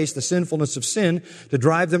their face the sinfulness of sin, to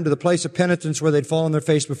drive them to the place of penitence where they'd fall on their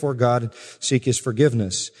face before God and seek His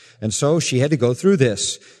forgiveness. And so she had to go through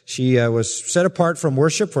this. She was set apart from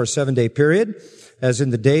worship for a 7-day period, as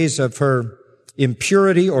in the days of her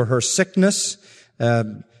impurity or her sickness,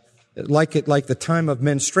 like the time of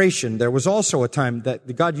menstruation. There was also a time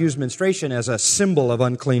that God used menstruation as a symbol of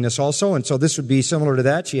uncleanness also, and so this would be similar to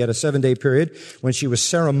that. She had a 7-day period when she was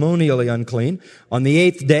ceremonially unclean. On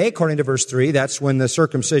the 8th day, according to verse 3, that's when the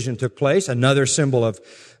circumcision took place, another symbol of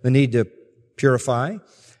the need to purify.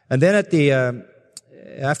 And then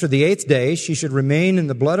after the 8th day, she should remain in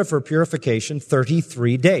the blood of her purification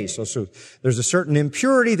 33 days. So there's a certain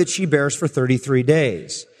impurity that she bears for 33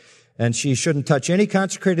 days. And she shouldn't touch any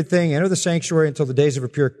consecrated thing, enter the sanctuary until the days of her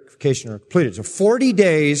purification are completed. So 40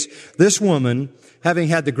 days, this woman, having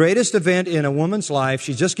had the greatest event in a woman's life,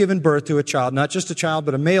 she's just given birth to a child, not just a child,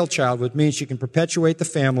 but a male child, which means she can perpetuate the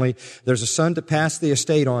family. There's a son to pass the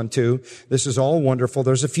estate on to. This is all wonderful.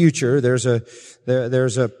 There's a future. There's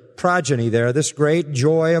a progeny there. This great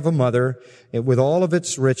joy of a mother, with all of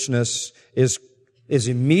its richness, is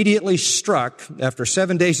immediately struck after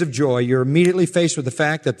 7 days of joy. You're immediately faced with the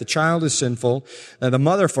fact that the child is sinful. The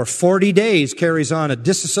mother for 40 days carries on a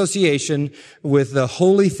disassociation with the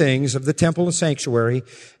holy things of the temple and sanctuary.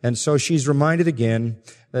 And so she's reminded again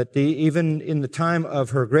that even in the time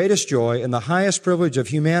of her greatest joy and the highest privilege of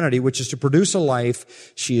humanity, which is to produce a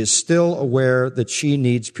life, she is still aware that she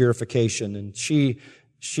needs purification. And she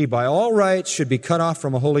by all rights should be cut off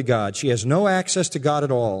from a holy God. She has no access to God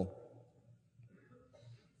at all.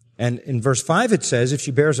 And in verse 5 it says, if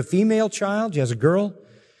she bears a female child, she has a girl,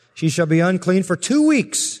 she shall be unclean for 2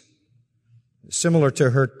 weeks, similar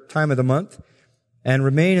to her time of the month, and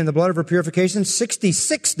remain in the blood of her purification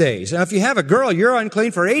 66 days. Now, if you have a girl, you're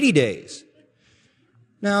unclean for 80 days.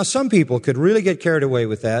 Now, some people could really get carried away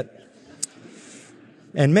with that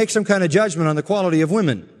and make some kind of judgment on the quality of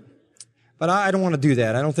women. But I don't want to do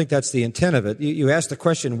that. I don't think that's the intent of it. You ask the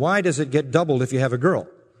question, why does it get doubled if you have a girl?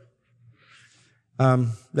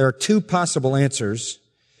 There are two possible answers,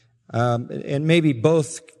 and maybe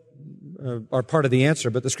both are part of the answer,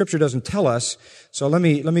 but the Scripture doesn't tell us. So let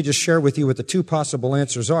me just share with you what the two possible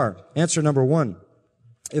answers are. Answer number one: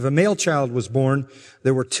 if a male child was born,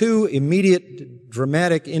 there were two immediate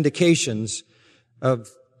dramatic indications of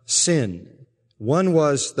sin. One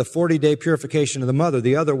was the 40-day purification of the mother.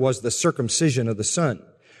 The other was the circumcision of the son.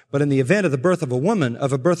 But in the event of the birth of a woman,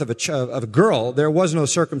 of a girl, there was no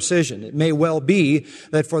circumcision. It may well be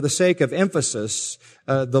that for the sake of emphasis,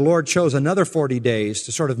 the Lord chose another 40 days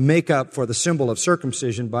to sort of make up for the symbol of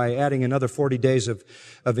circumcision by adding another 40 days of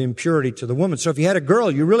impurity to the woman. So if you had a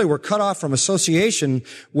girl, you really were cut off from association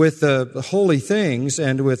with the holy things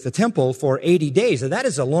and with the temple for 80 days. And that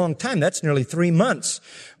is a long time. That's nearly 3 months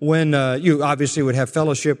when you obviously would have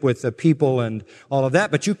fellowship with the people and all of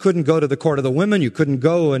that, but you couldn't go to the court of the women. You couldn't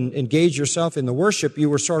go and engage yourself in the worship. You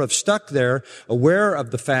were sort of stuck there, aware of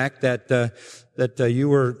the fact that you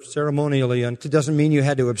were ceremonially, it doesn't mean you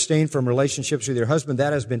had to abstain from relationships with your husband.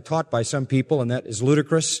 That has been taught by some people, and that is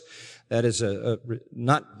ludicrous. That is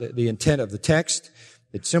not the intent of the text.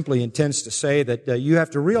 It simply intends to say that you have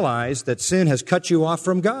to realize that sin has cut you off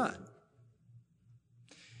from God.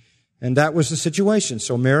 And that was the situation.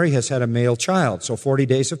 So Mary has had a male child. So 40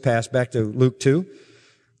 days have passed, back to Luke 2.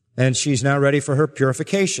 And she's now ready for her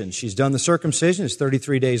purification. She's done the circumcision. It's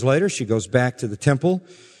 33 days later. She goes back to the temple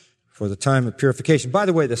for the time of purification. By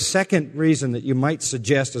the way, the second reason that you might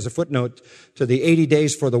suggest as a footnote to the 80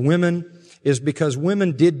 days for the women is because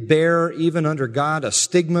women did bear, even under God, a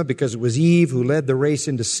stigma, because it was Eve who led the race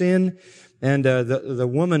into sin. And the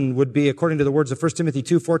woman would be, according to the words of 1 Timothy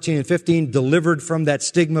 2:14 and 15, delivered from that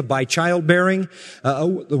stigma by childbearing.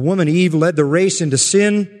 The woman Eve led the race into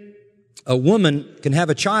sin. A woman can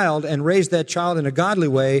have a child and raise that child in a godly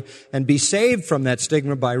way and be saved from that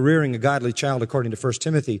stigma by rearing a godly child, according to 1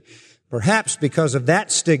 Timothy. Perhaps because of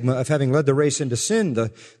that stigma of having led the race into sin,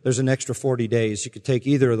 there's an extra 40 days. You could take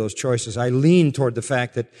either of those choices. I lean toward the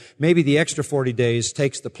fact that maybe the extra 40 days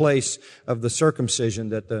takes the place of the circumcision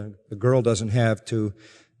that the girl doesn't have to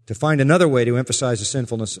find another way to emphasize the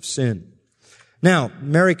sinfulness of sin. Now,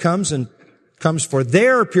 Mary comes and comes for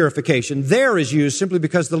their purification. Their is used simply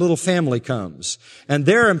because the little family comes. And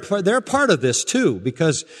they're part of this too,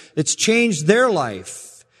 because it's changed their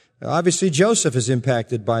life. Obviously, Joseph is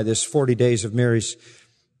impacted by this 40 days of Mary's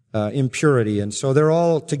impurity. And so they're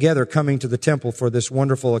all together coming to the temple for this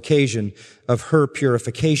wonderful occasion of her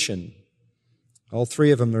purification. All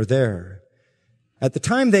three of them are there. At the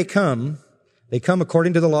time they come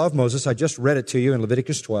according to the law of Moses. I just read it to you in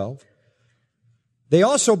Leviticus 12. They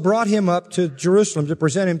also brought him up to Jerusalem to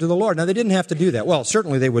present him to the Lord. Now, they didn't have to do that. Well,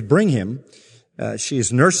 certainly they would bring him. She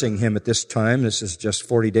is nursing him at this time. This is just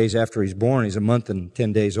 40 days after he's born. He's a month and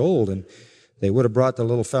 10 days old, and they would have brought the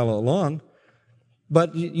little fellow along.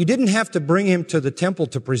 But you didn't have to bring him to the temple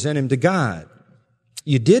to present him to God.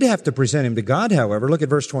 You did have to present him to God, however. Look at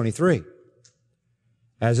verse 23.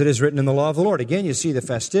 As it is written in the law of the Lord. Again, you see the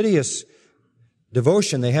fastidious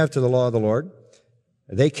devotion they have to the law of the Lord.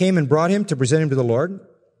 They came and brought him to present him to the Lord,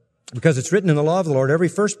 because it's written in the law of the Lord, every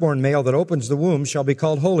firstborn male that opens the womb shall be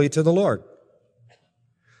called holy to the Lord.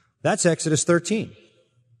 That's Exodus 13.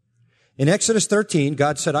 In Exodus 13,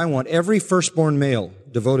 God said, I want every firstborn male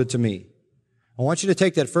devoted to me. I want you to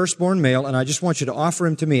take that firstborn male, and I just want you to offer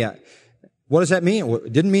him to me. What does that mean?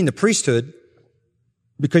 It didn't mean the priesthood,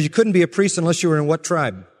 because you couldn't be a priest unless you were in what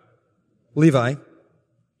tribe? Levi.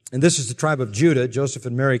 And this is the tribe of Judah. Joseph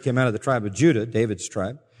and Mary came out of the tribe of Judah, David's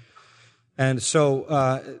tribe. And so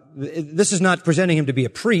this is not presenting him to be a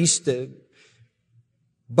priest,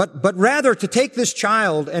 but rather to take this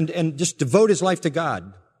child and just devote his life to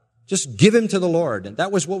God. Just give him to the Lord. And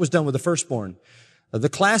that was what was done with the firstborn. The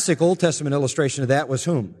classic Old Testament illustration of that was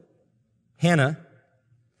whom? Hannah.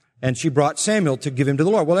 And she brought Samuel to give him to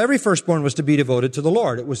the Lord. Well, every firstborn was to be devoted to the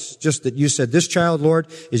Lord. It was just that you said, this child, Lord,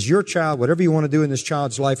 is your child. Whatever you want to do in this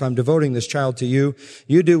child's life, I'm devoting this child to you.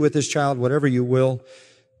 You do with this child whatever you will.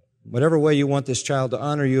 Whatever way you want this child to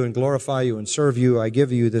honor you and glorify you and serve you, I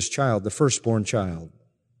give you this child, the firstborn child.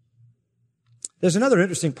 There's another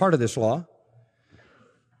interesting part of this law.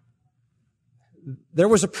 There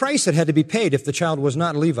was a price that had to be paid if the child was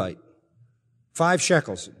not a Levite. 5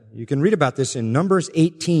 shekels. You can read about this in Numbers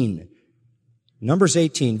 18. Numbers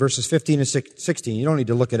 18, verses 15 and 16. You don't need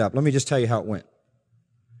to look it up. Let me just tell you how it went.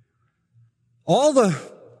 All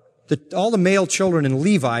the male children in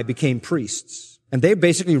Levi became priests. And they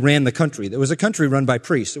basically ran the country. There was a country run by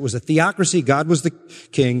priests. It was a theocracy. God was the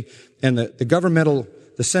king. And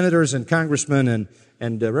the senators and congressmen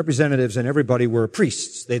and representatives and everybody were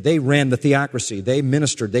priests. They ran the theocracy. They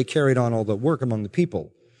ministered. They carried on all the work among the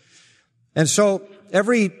people. And so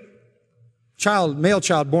every male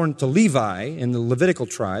child born to Levi in the Levitical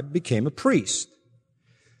tribe became a priest.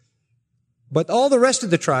 But all the rest of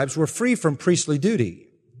the tribes were free from priestly duty.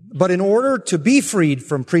 But in order to be freed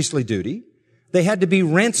from priestly duty, they had to be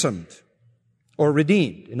ransomed or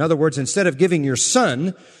redeemed. In other words, instead of giving your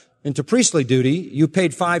son into priestly duty, you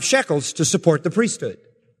paid 5 shekels to support the priesthood.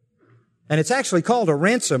 And it's actually called a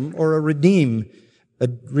ransom or a redeeming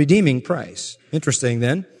price. Interesting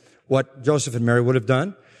then, what Joseph and Mary would have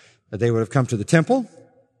done. They would have come to the temple,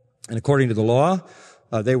 and according to the law,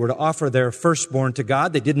 they were to offer their firstborn to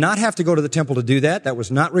God. They did not have to go to the temple to do that. That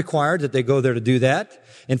was not required that they go there to do that.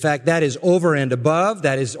 In fact, that is over and above.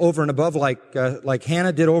 That is over and above like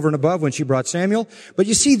Hannah did over and above when she brought Samuel. But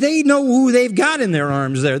you see, they know who they've got in their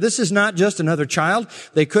arms there. This is not just another child.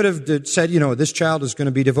 They could have said, this child is going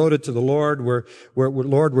to be devoted to the Lord.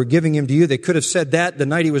 Lord, we're giving him to you. They could have said that the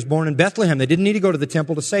night he was born in Bethlehem. They didn't need to go to the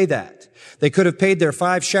temple to say that. They could have paid their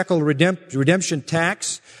 5 shekel redemption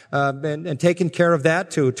tax and taken care of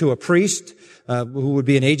that to a priest who would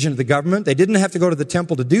be an agent of the government. They didn't have to go to the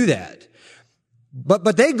temple to do that.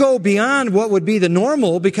 But they go beyond what would be the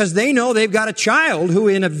normal because they know they've got a child who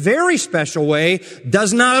in a very special way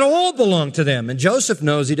does not at all belong to them. And Joseph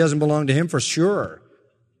knows he doesn't belong to him for sure.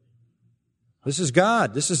 This is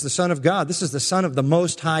God. This is the Son of God. This is the Son of the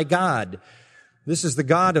Most High God. This is the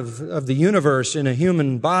God of the universe in a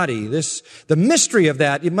human body. The mystery of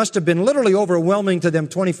that, it must have been literally overwhelming to them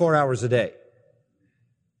 24 hours a day.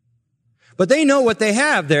 But they know what they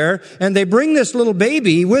have there, and they bring this little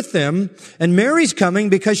baby with them, and Mary's coming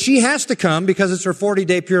because she has to come because it's her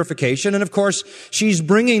 40-day purification, and of course, she's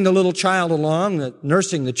bringing the little child along,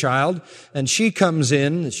 nursing the child, and she comes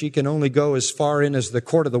in. She can only go as far in as the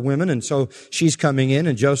court of the women, and so she's coming in,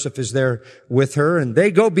 and Joseph is there with her, and they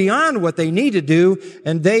go beyond what they need to do,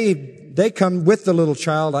 and they come with the little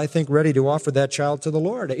child, I think, ready to offer that child to the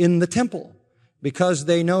Lord in the temple. Because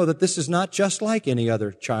they know that this is not just like any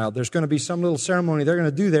other child. There's going to be some little ceremony they're going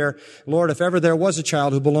to do there. Lord, if ever there was a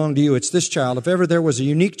child who belonged to you, it's this child. If ever there was a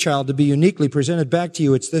unique child to be uniquely presented back to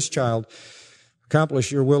you, it's this child.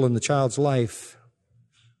 Accomplish your will in the child's life.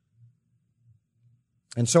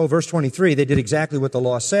 And so, verse 23, they did exactly what the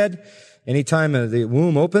law said. Anytime the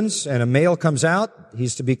womb opens and a male comes out,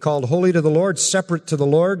 he's to be called holy to the Lord, separate to the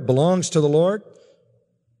Lord, belongs to the Lord.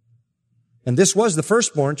 And this was the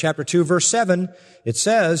firstborn, chapter 2, verse 7. It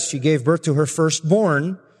says she gave birth to her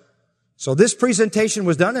firstborn. So this presentation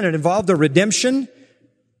was done, and it involved a redemption.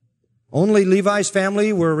 Only Levi's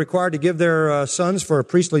family were required to give their sons for a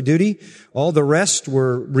priestly duty. All the rest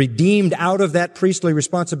were redeemed out of that priestly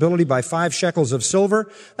responsibility by 5 shekels of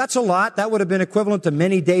silver. That's a lot. That would have been equivalent to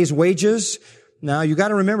many days' wages. Now, you got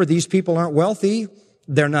to remember, these people aren't wealthy.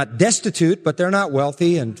 They're not destitute, but they're not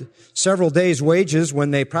wealthy. And several days' wages,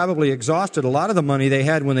 when they probably exhausted a lot of the money they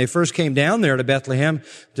had when they first came down there to Bethlehem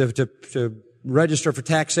to register for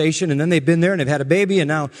taxation, and then they've been there and they've had a baby, and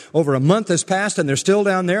now over a month has passed and they're still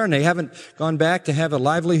down there and they haven't gone back to have a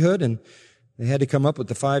livelihood, and they had to come up with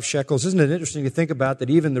the 5 shekels. Isn't it interesting to think about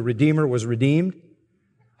that even the Redeemer was redeemed?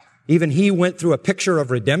 Even he went through a picture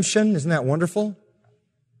of redemption. Isn't that wonderful?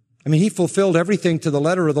 I mean, he fulfilled everything to the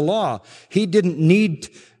letter of the law. He didn't need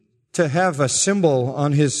to have a symbol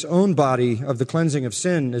on his own body of the cleansing of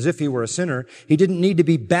sin as if he were a sinner. He didn't need to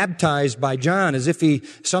be baptized by John as if he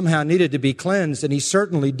somehow needed to be cleansed, and he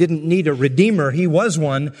certainly didn't need a redeemer. He was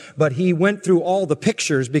one, but he went through all the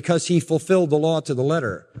pictures because he fulfilled the law to the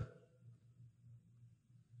letter.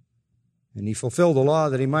 And he fulfilled the law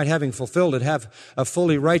that he might, having fulfilled it, have a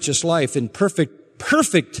fully righteous life in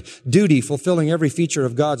perfect duty, fulfilling every feature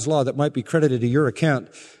of God's law that might be credited to your account.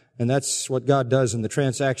 And that's what God does in the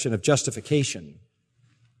transaction of justification.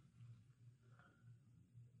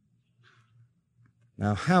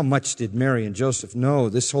 Now, how much did Mary and Joseph know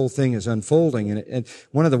this whole thing is unfolding? And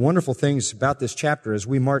one of the wonderful things about this chapter as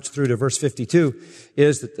we march through to verse 52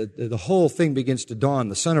 is that the whole thing begins to dawn.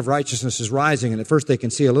 The Son of Righteousness is rising, and at first they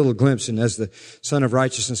can see a little glimpse, and as the Son of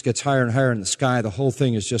Righteousness gets higher and higher in the sky, the whole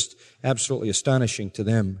thing is just absolutely astonishing to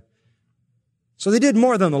them. So they did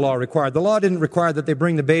more than the law required. The law didn't require that they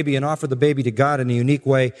bring the baby and offer the baby to God in a unique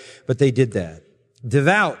way, but they did that.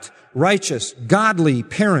 Devout, righteous, godly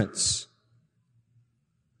parents.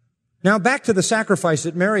 Now back to the sacrifice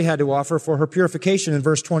that Mary had to offer for her purification in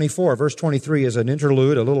verse 24. Verse 23 is an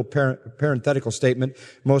interlude, a little parenthetical statement.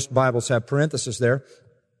 Most Bibles have parentheses there.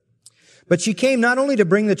 But she came not only to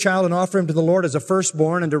bring the child and offer him to the Lord as a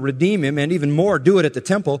firstborn and to redeem him, and even more, do it at the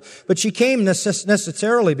temple, but she came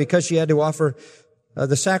necessarily because she had to offer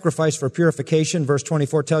the sacrifice for purification. Verse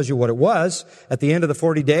 24 tells you what it was. At the end of the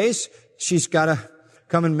 40 days, she's got to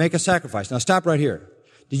come and make a sacrifice. Now stop right here.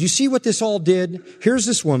 Did you see what this all did? Here's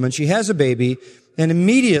this woman. She has a baby, and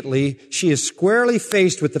immediately she is squarely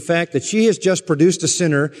faced with the fact that she has just produced a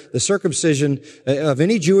sinner. The circumcision of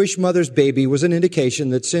any Jewish mother's baby was an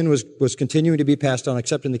indication that sin was continuing to be passed on,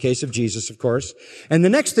 except in the case of Jesus, of course. And the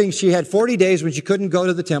next thing, she had 40 days when she couldn't go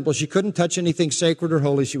to the temple. She couldn't touch anything sacred or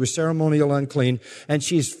holy. She was ceremonial unclean, and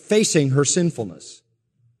she's facing her sinfulness.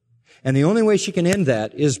 And the only way she can end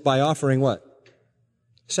that is by offering what?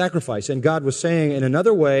 Sacrifice. And God was saying, in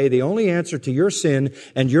another way, the only answer to your sin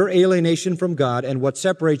and your alienation from God and what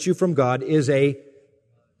separates you from God is a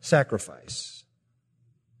sacrifice.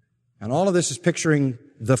 And all of this is picturing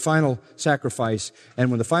the final sacrifice. And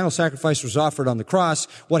when the final sacrifice was offered on the cross,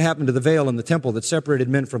 what happened to the veil in the temple that separated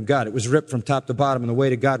men from God? It was ripped from top to bottom, and the way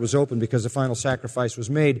to God was open because the final sacrifice was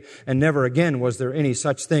made, and never again was there any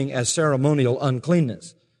such thing as ceremonial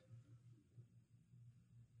uncleanness.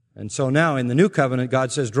 And so now in the new covenant,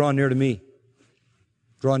 God says, draw near to me.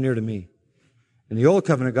 Draw near to me. In the old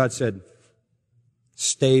covenant, God said,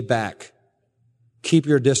 stay back. Keep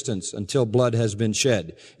your distance until blood has been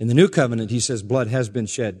shed. In the new covenant, he says, blood has been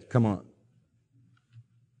shed. Come on.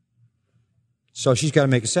 So she's got to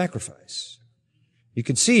make a sacrifice. You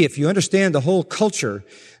can see, if you understand the whole culture,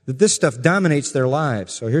 that this stuff dominates their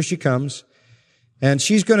lives. So here she comes. And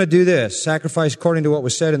she's going to do this, sacrifice according to what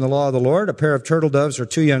was said in the law of the Lord, a pair of turtle doves or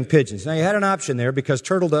 2 young pigeons. Now, you had an option there because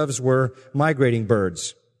turtle doves were migrating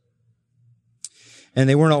birds. And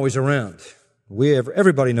they weren't always around.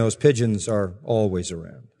 Everybody knows pigeons are always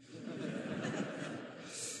around.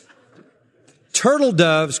 Turtle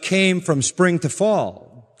doves came from spring to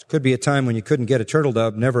fall. It could be a time when you couldn't get a turtle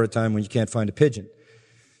dove, never a time when you can't find a pigeon.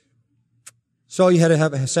 So you had to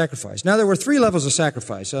have a sacrifice. Now, there were 3 levels of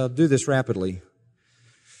sacrifice. I'll do this rapidly.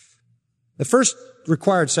 The first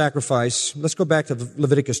required sacrifice, let's go back to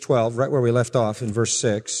Leviticus 12, right where we left off in verse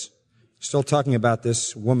 6. Still talking about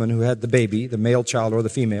this woman who had the baby, the male child or the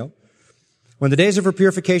female. When the days of her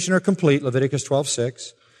purification are complete, Leviticus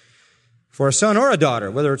 12:6, for a son or a daughter,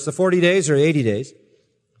 whether it's the 40 days or 80 days,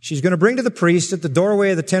 she's going to bring to the priest at the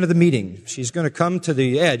doorway of the tent of the meeting. She's going to come to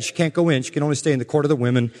the edge. She can't go in. She can only stay in the court of the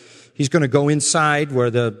women. He's going to go inside where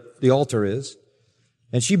the altar is.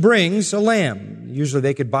 And she brings a lamb. Usually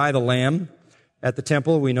they could buy the lamb at the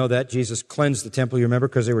temple. We know that. Jesus cleansed the temple, you remember,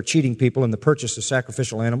 because they were cheating people in the purchase of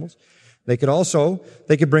sacrificial animals. They could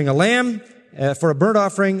bring a lamb for a burnt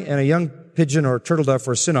offering and a young pigeon or turtle dove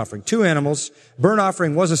for a sin offering. Two animals. Burnt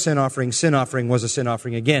offering was a sin offering. Sin offering was a sin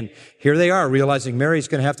offering. Again, here they are realizing Mary's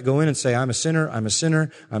going to have to go in and say, I'm a sinner, I'm a sinner,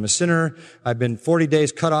 I'm a sinner. I've been 40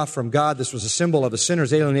 days cut off from God. This was a symbol of a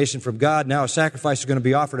sinner's alienation from God. Now a sacrifice is going to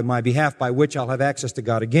be offered in my behalf by which I'll have access to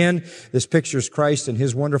God again. This pictures Christ and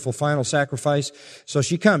His wonderful final sacrifice. So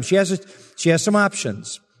she comes. She has some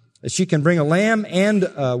options. She can bring a lamb and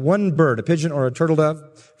one bird, a pigeon or a turtle dove,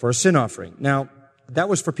 for a sin offering. Now, that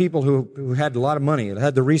was for people who had a lot of money and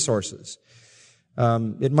had the resources.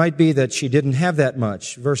 It might be that she didn't have that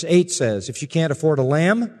much. Verse 8 says, if she can't afford a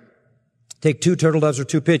lamb, take 2 turtle doves or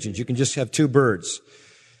 2 pigeons. You can just have 2 birds.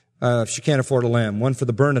 If she can't afford a lamb, one for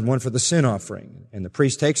the burnt and one for the sin offering. And the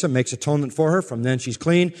priest takes them, makes atonement for her. From then she's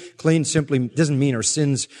clean. Clean simply doesn't mean her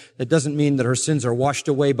sins, it doesn't mean that her sins are washed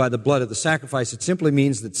away by the blood of the sacrifice. It simply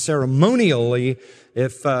means that ceremonially,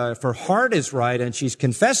 if her heart is right and she's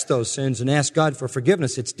confessed those sins and asked God for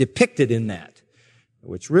forgiveness, it's depicted in that,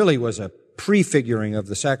 which really was a prefiguring of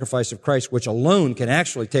the sacrifice of Christ, which alone can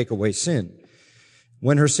actually take away sin.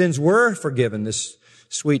 When her sins were forgiven, this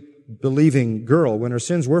sweet believing girl, when her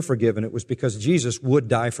sins were forgiven, it was because Jesus would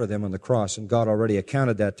die for them on the cross, and God already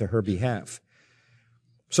accounted that to her behalf.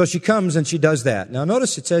 So she comes and she does that. Now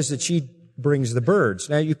notice it says that she brings the birds.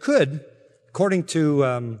 Now you could, according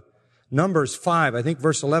to Numbers 5, I think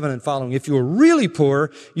verse 11 and following, if you were really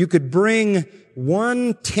poor, you could bring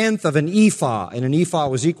 1/10 of an ephah, and an ephah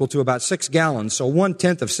was equal to about 6 gallons, so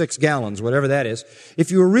 1/10 of 6 gallons, whatever that is. If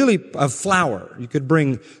you were really of flour, you could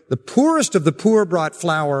bring the poorest of the poor brought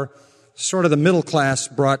flour, sort of the middle class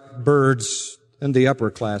brought birds, and the upper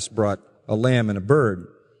class brought a lamb and a bird.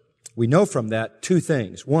 We know from that 2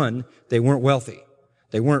 things. One, they weren't wealthy.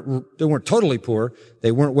 They weren't totally poor.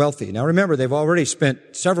 They weren't wealthy. Now remember, they've already spent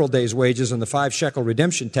several days' wages on the 5 shekel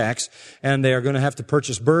redemption tax, and they are going to have to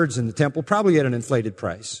purchase birds in the temple, probably at an inflated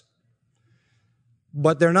price.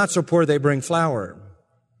 But they're not so poor they bring flour.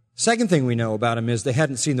 Second thing we know about them is they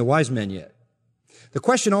hadn't seen the wise men yet. The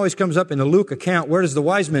question always comes up in the Luke account, where does the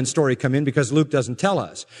wise men story come in? Because Luke doesn't tell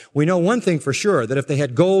us. We know one thing for sure, that if they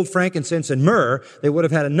had gold, frankincense, and myrrh, they would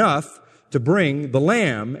have had enough to bring the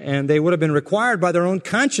lamb, and they would have been required by their own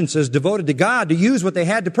consciences devoted to God to use what they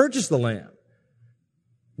had to purchase the lamb.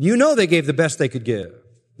 You know they gave the best they could give.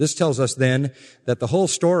 This tells us then that the whole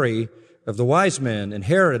story of the wise men and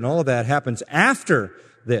Herod and all of that happens after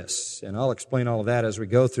this. And I'll explain all of that as we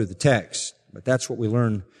go through the text. But that's what we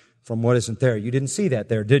learn from what isn't there. You didn't see that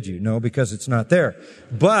there, did you? No, because it's not there.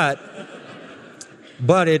 But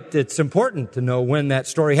it's important to know when that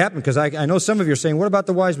story happened, because I know some of you are saying, what about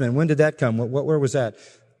the wise men? When did that come? Where was that?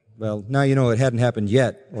 Well, now you know it hadn't happened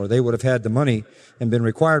yet, or they would have had the money and been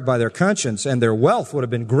required by their conscience, and their wealth would have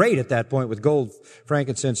been great at that point with gold,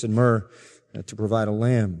 frankincense, and myrrh to provide a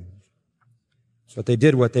lamb. But they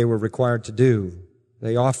did what they were required to do.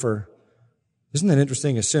 They offer, isn't that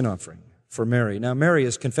interesting, a sin offering for Mary. Now Mary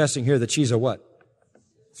is confessing here that she's a what?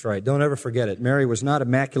 That's right. Don't ever forget it. Mary was not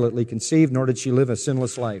immaculately conceived, nor did she live a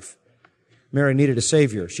sinless life. Mary needed a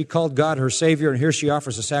Savior. She called God her Savior, and here she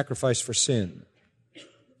offers a sacrifice for sin.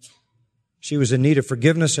 She was in need of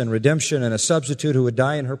forgiveness and redemption and a substitute who would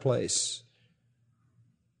die in her place.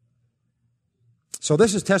 So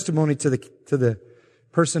this is testimony to the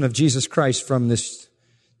person of Jesus Christ from this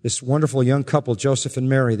wonderful young couple, Joseph and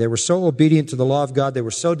Mary. They were so obedient to the law of God. They were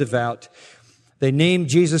so devout. They named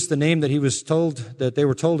Jesus the name that they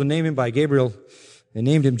were told to name him by Gabriel. They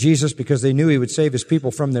named him Jesus because they knew he would save his people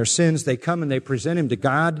from their sins. They come and they present him to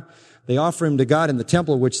God. They offer him to God in the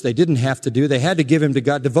temple, which they didn't have to do. They had to give him to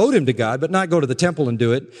God, devote him to God, but not go to the temple and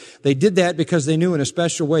do it. They did that because they knew in a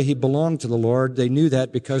special way he belonged to the Lord. They knew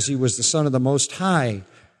that because he was the Son of the Most High.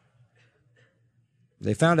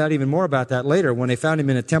 They found out even more about that later when they found him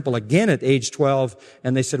in a temple again at age 12,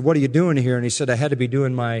 and they said, "What are you doing here?" And he said, "I had to be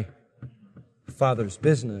doing my Father's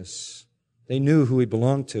business." They knew who he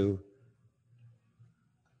belonged to.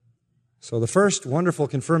 So the first wonderful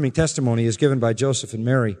confirming testimony is given by Joseph and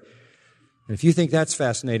Mary. And if you think that's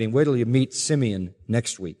fascinating, wait till you meet Simeon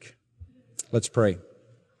next week. Let's pray.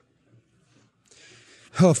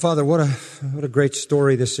 Oh, Father, what a great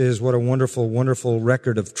story this is. What a wonderful, wonderful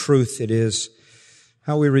record of truth it is.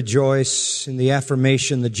 How we rejoice in the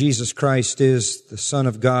affirmation that Jesus Christ is the Son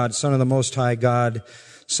of God, Son of the Most High God,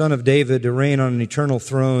 Son of David to reign on an eternal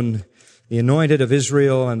throne, the anointed of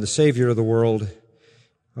Israel and the Savior of the world.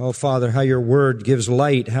 Oh, Father, how your word gives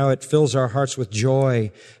light, how it fills our hearts with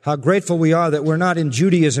joy, how grateful we are that we're not in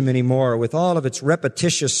Judaism anymore with all of its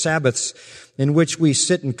repetitious Sabbaths in which we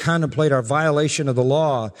sit and contemplate our violation of the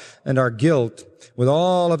law and our guilt, with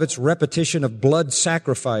all of its repetition of blood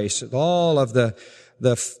sacrifice, with all of the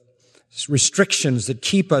restrictions that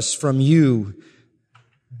keep us from you.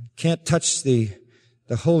 Can't touch the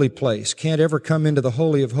holy place, can't ever come into the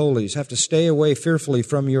Holy of Holies, have to stay away fearfully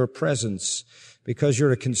from your presence, because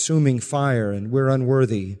you're a consuming fire and we're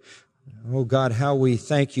unworthy. Oh God, how we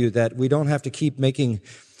thank you that we don't have to keep making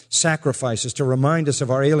sacrifices to remind us of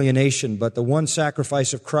our alienation, but the one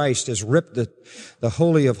sacrifice of Christ has ripped the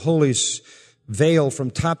Holy of Holies veil from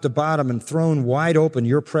top to bottom and thrown wide open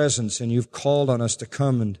your presence, and you've called on us to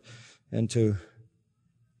come and to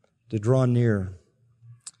draw near.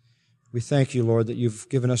 We thank you, Lord, that you've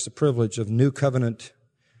given us the privilege of new covenant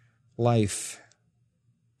life.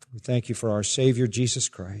 We thank you for our Savior, Jesus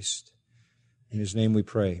Christ. In His name we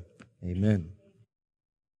pray. Amen.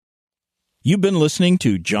 You've been listening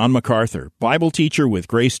to John MacArthur, Bible teacher with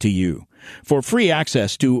Grace to You. For free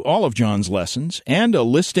access to all of John's lessons and a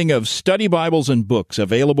listing of study Bibles and books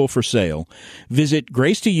available for sale, visit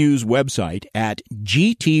Grace to You's website at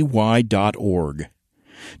gty.org.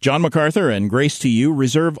 John MacArthur and Grace to You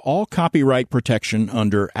reserve all copyright protection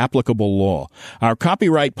under applicable law. Our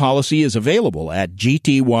copyright policy is available at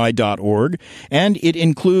gty.org, and it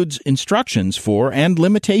includes instructions for and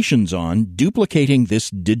limitations on duplicating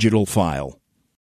this digital file.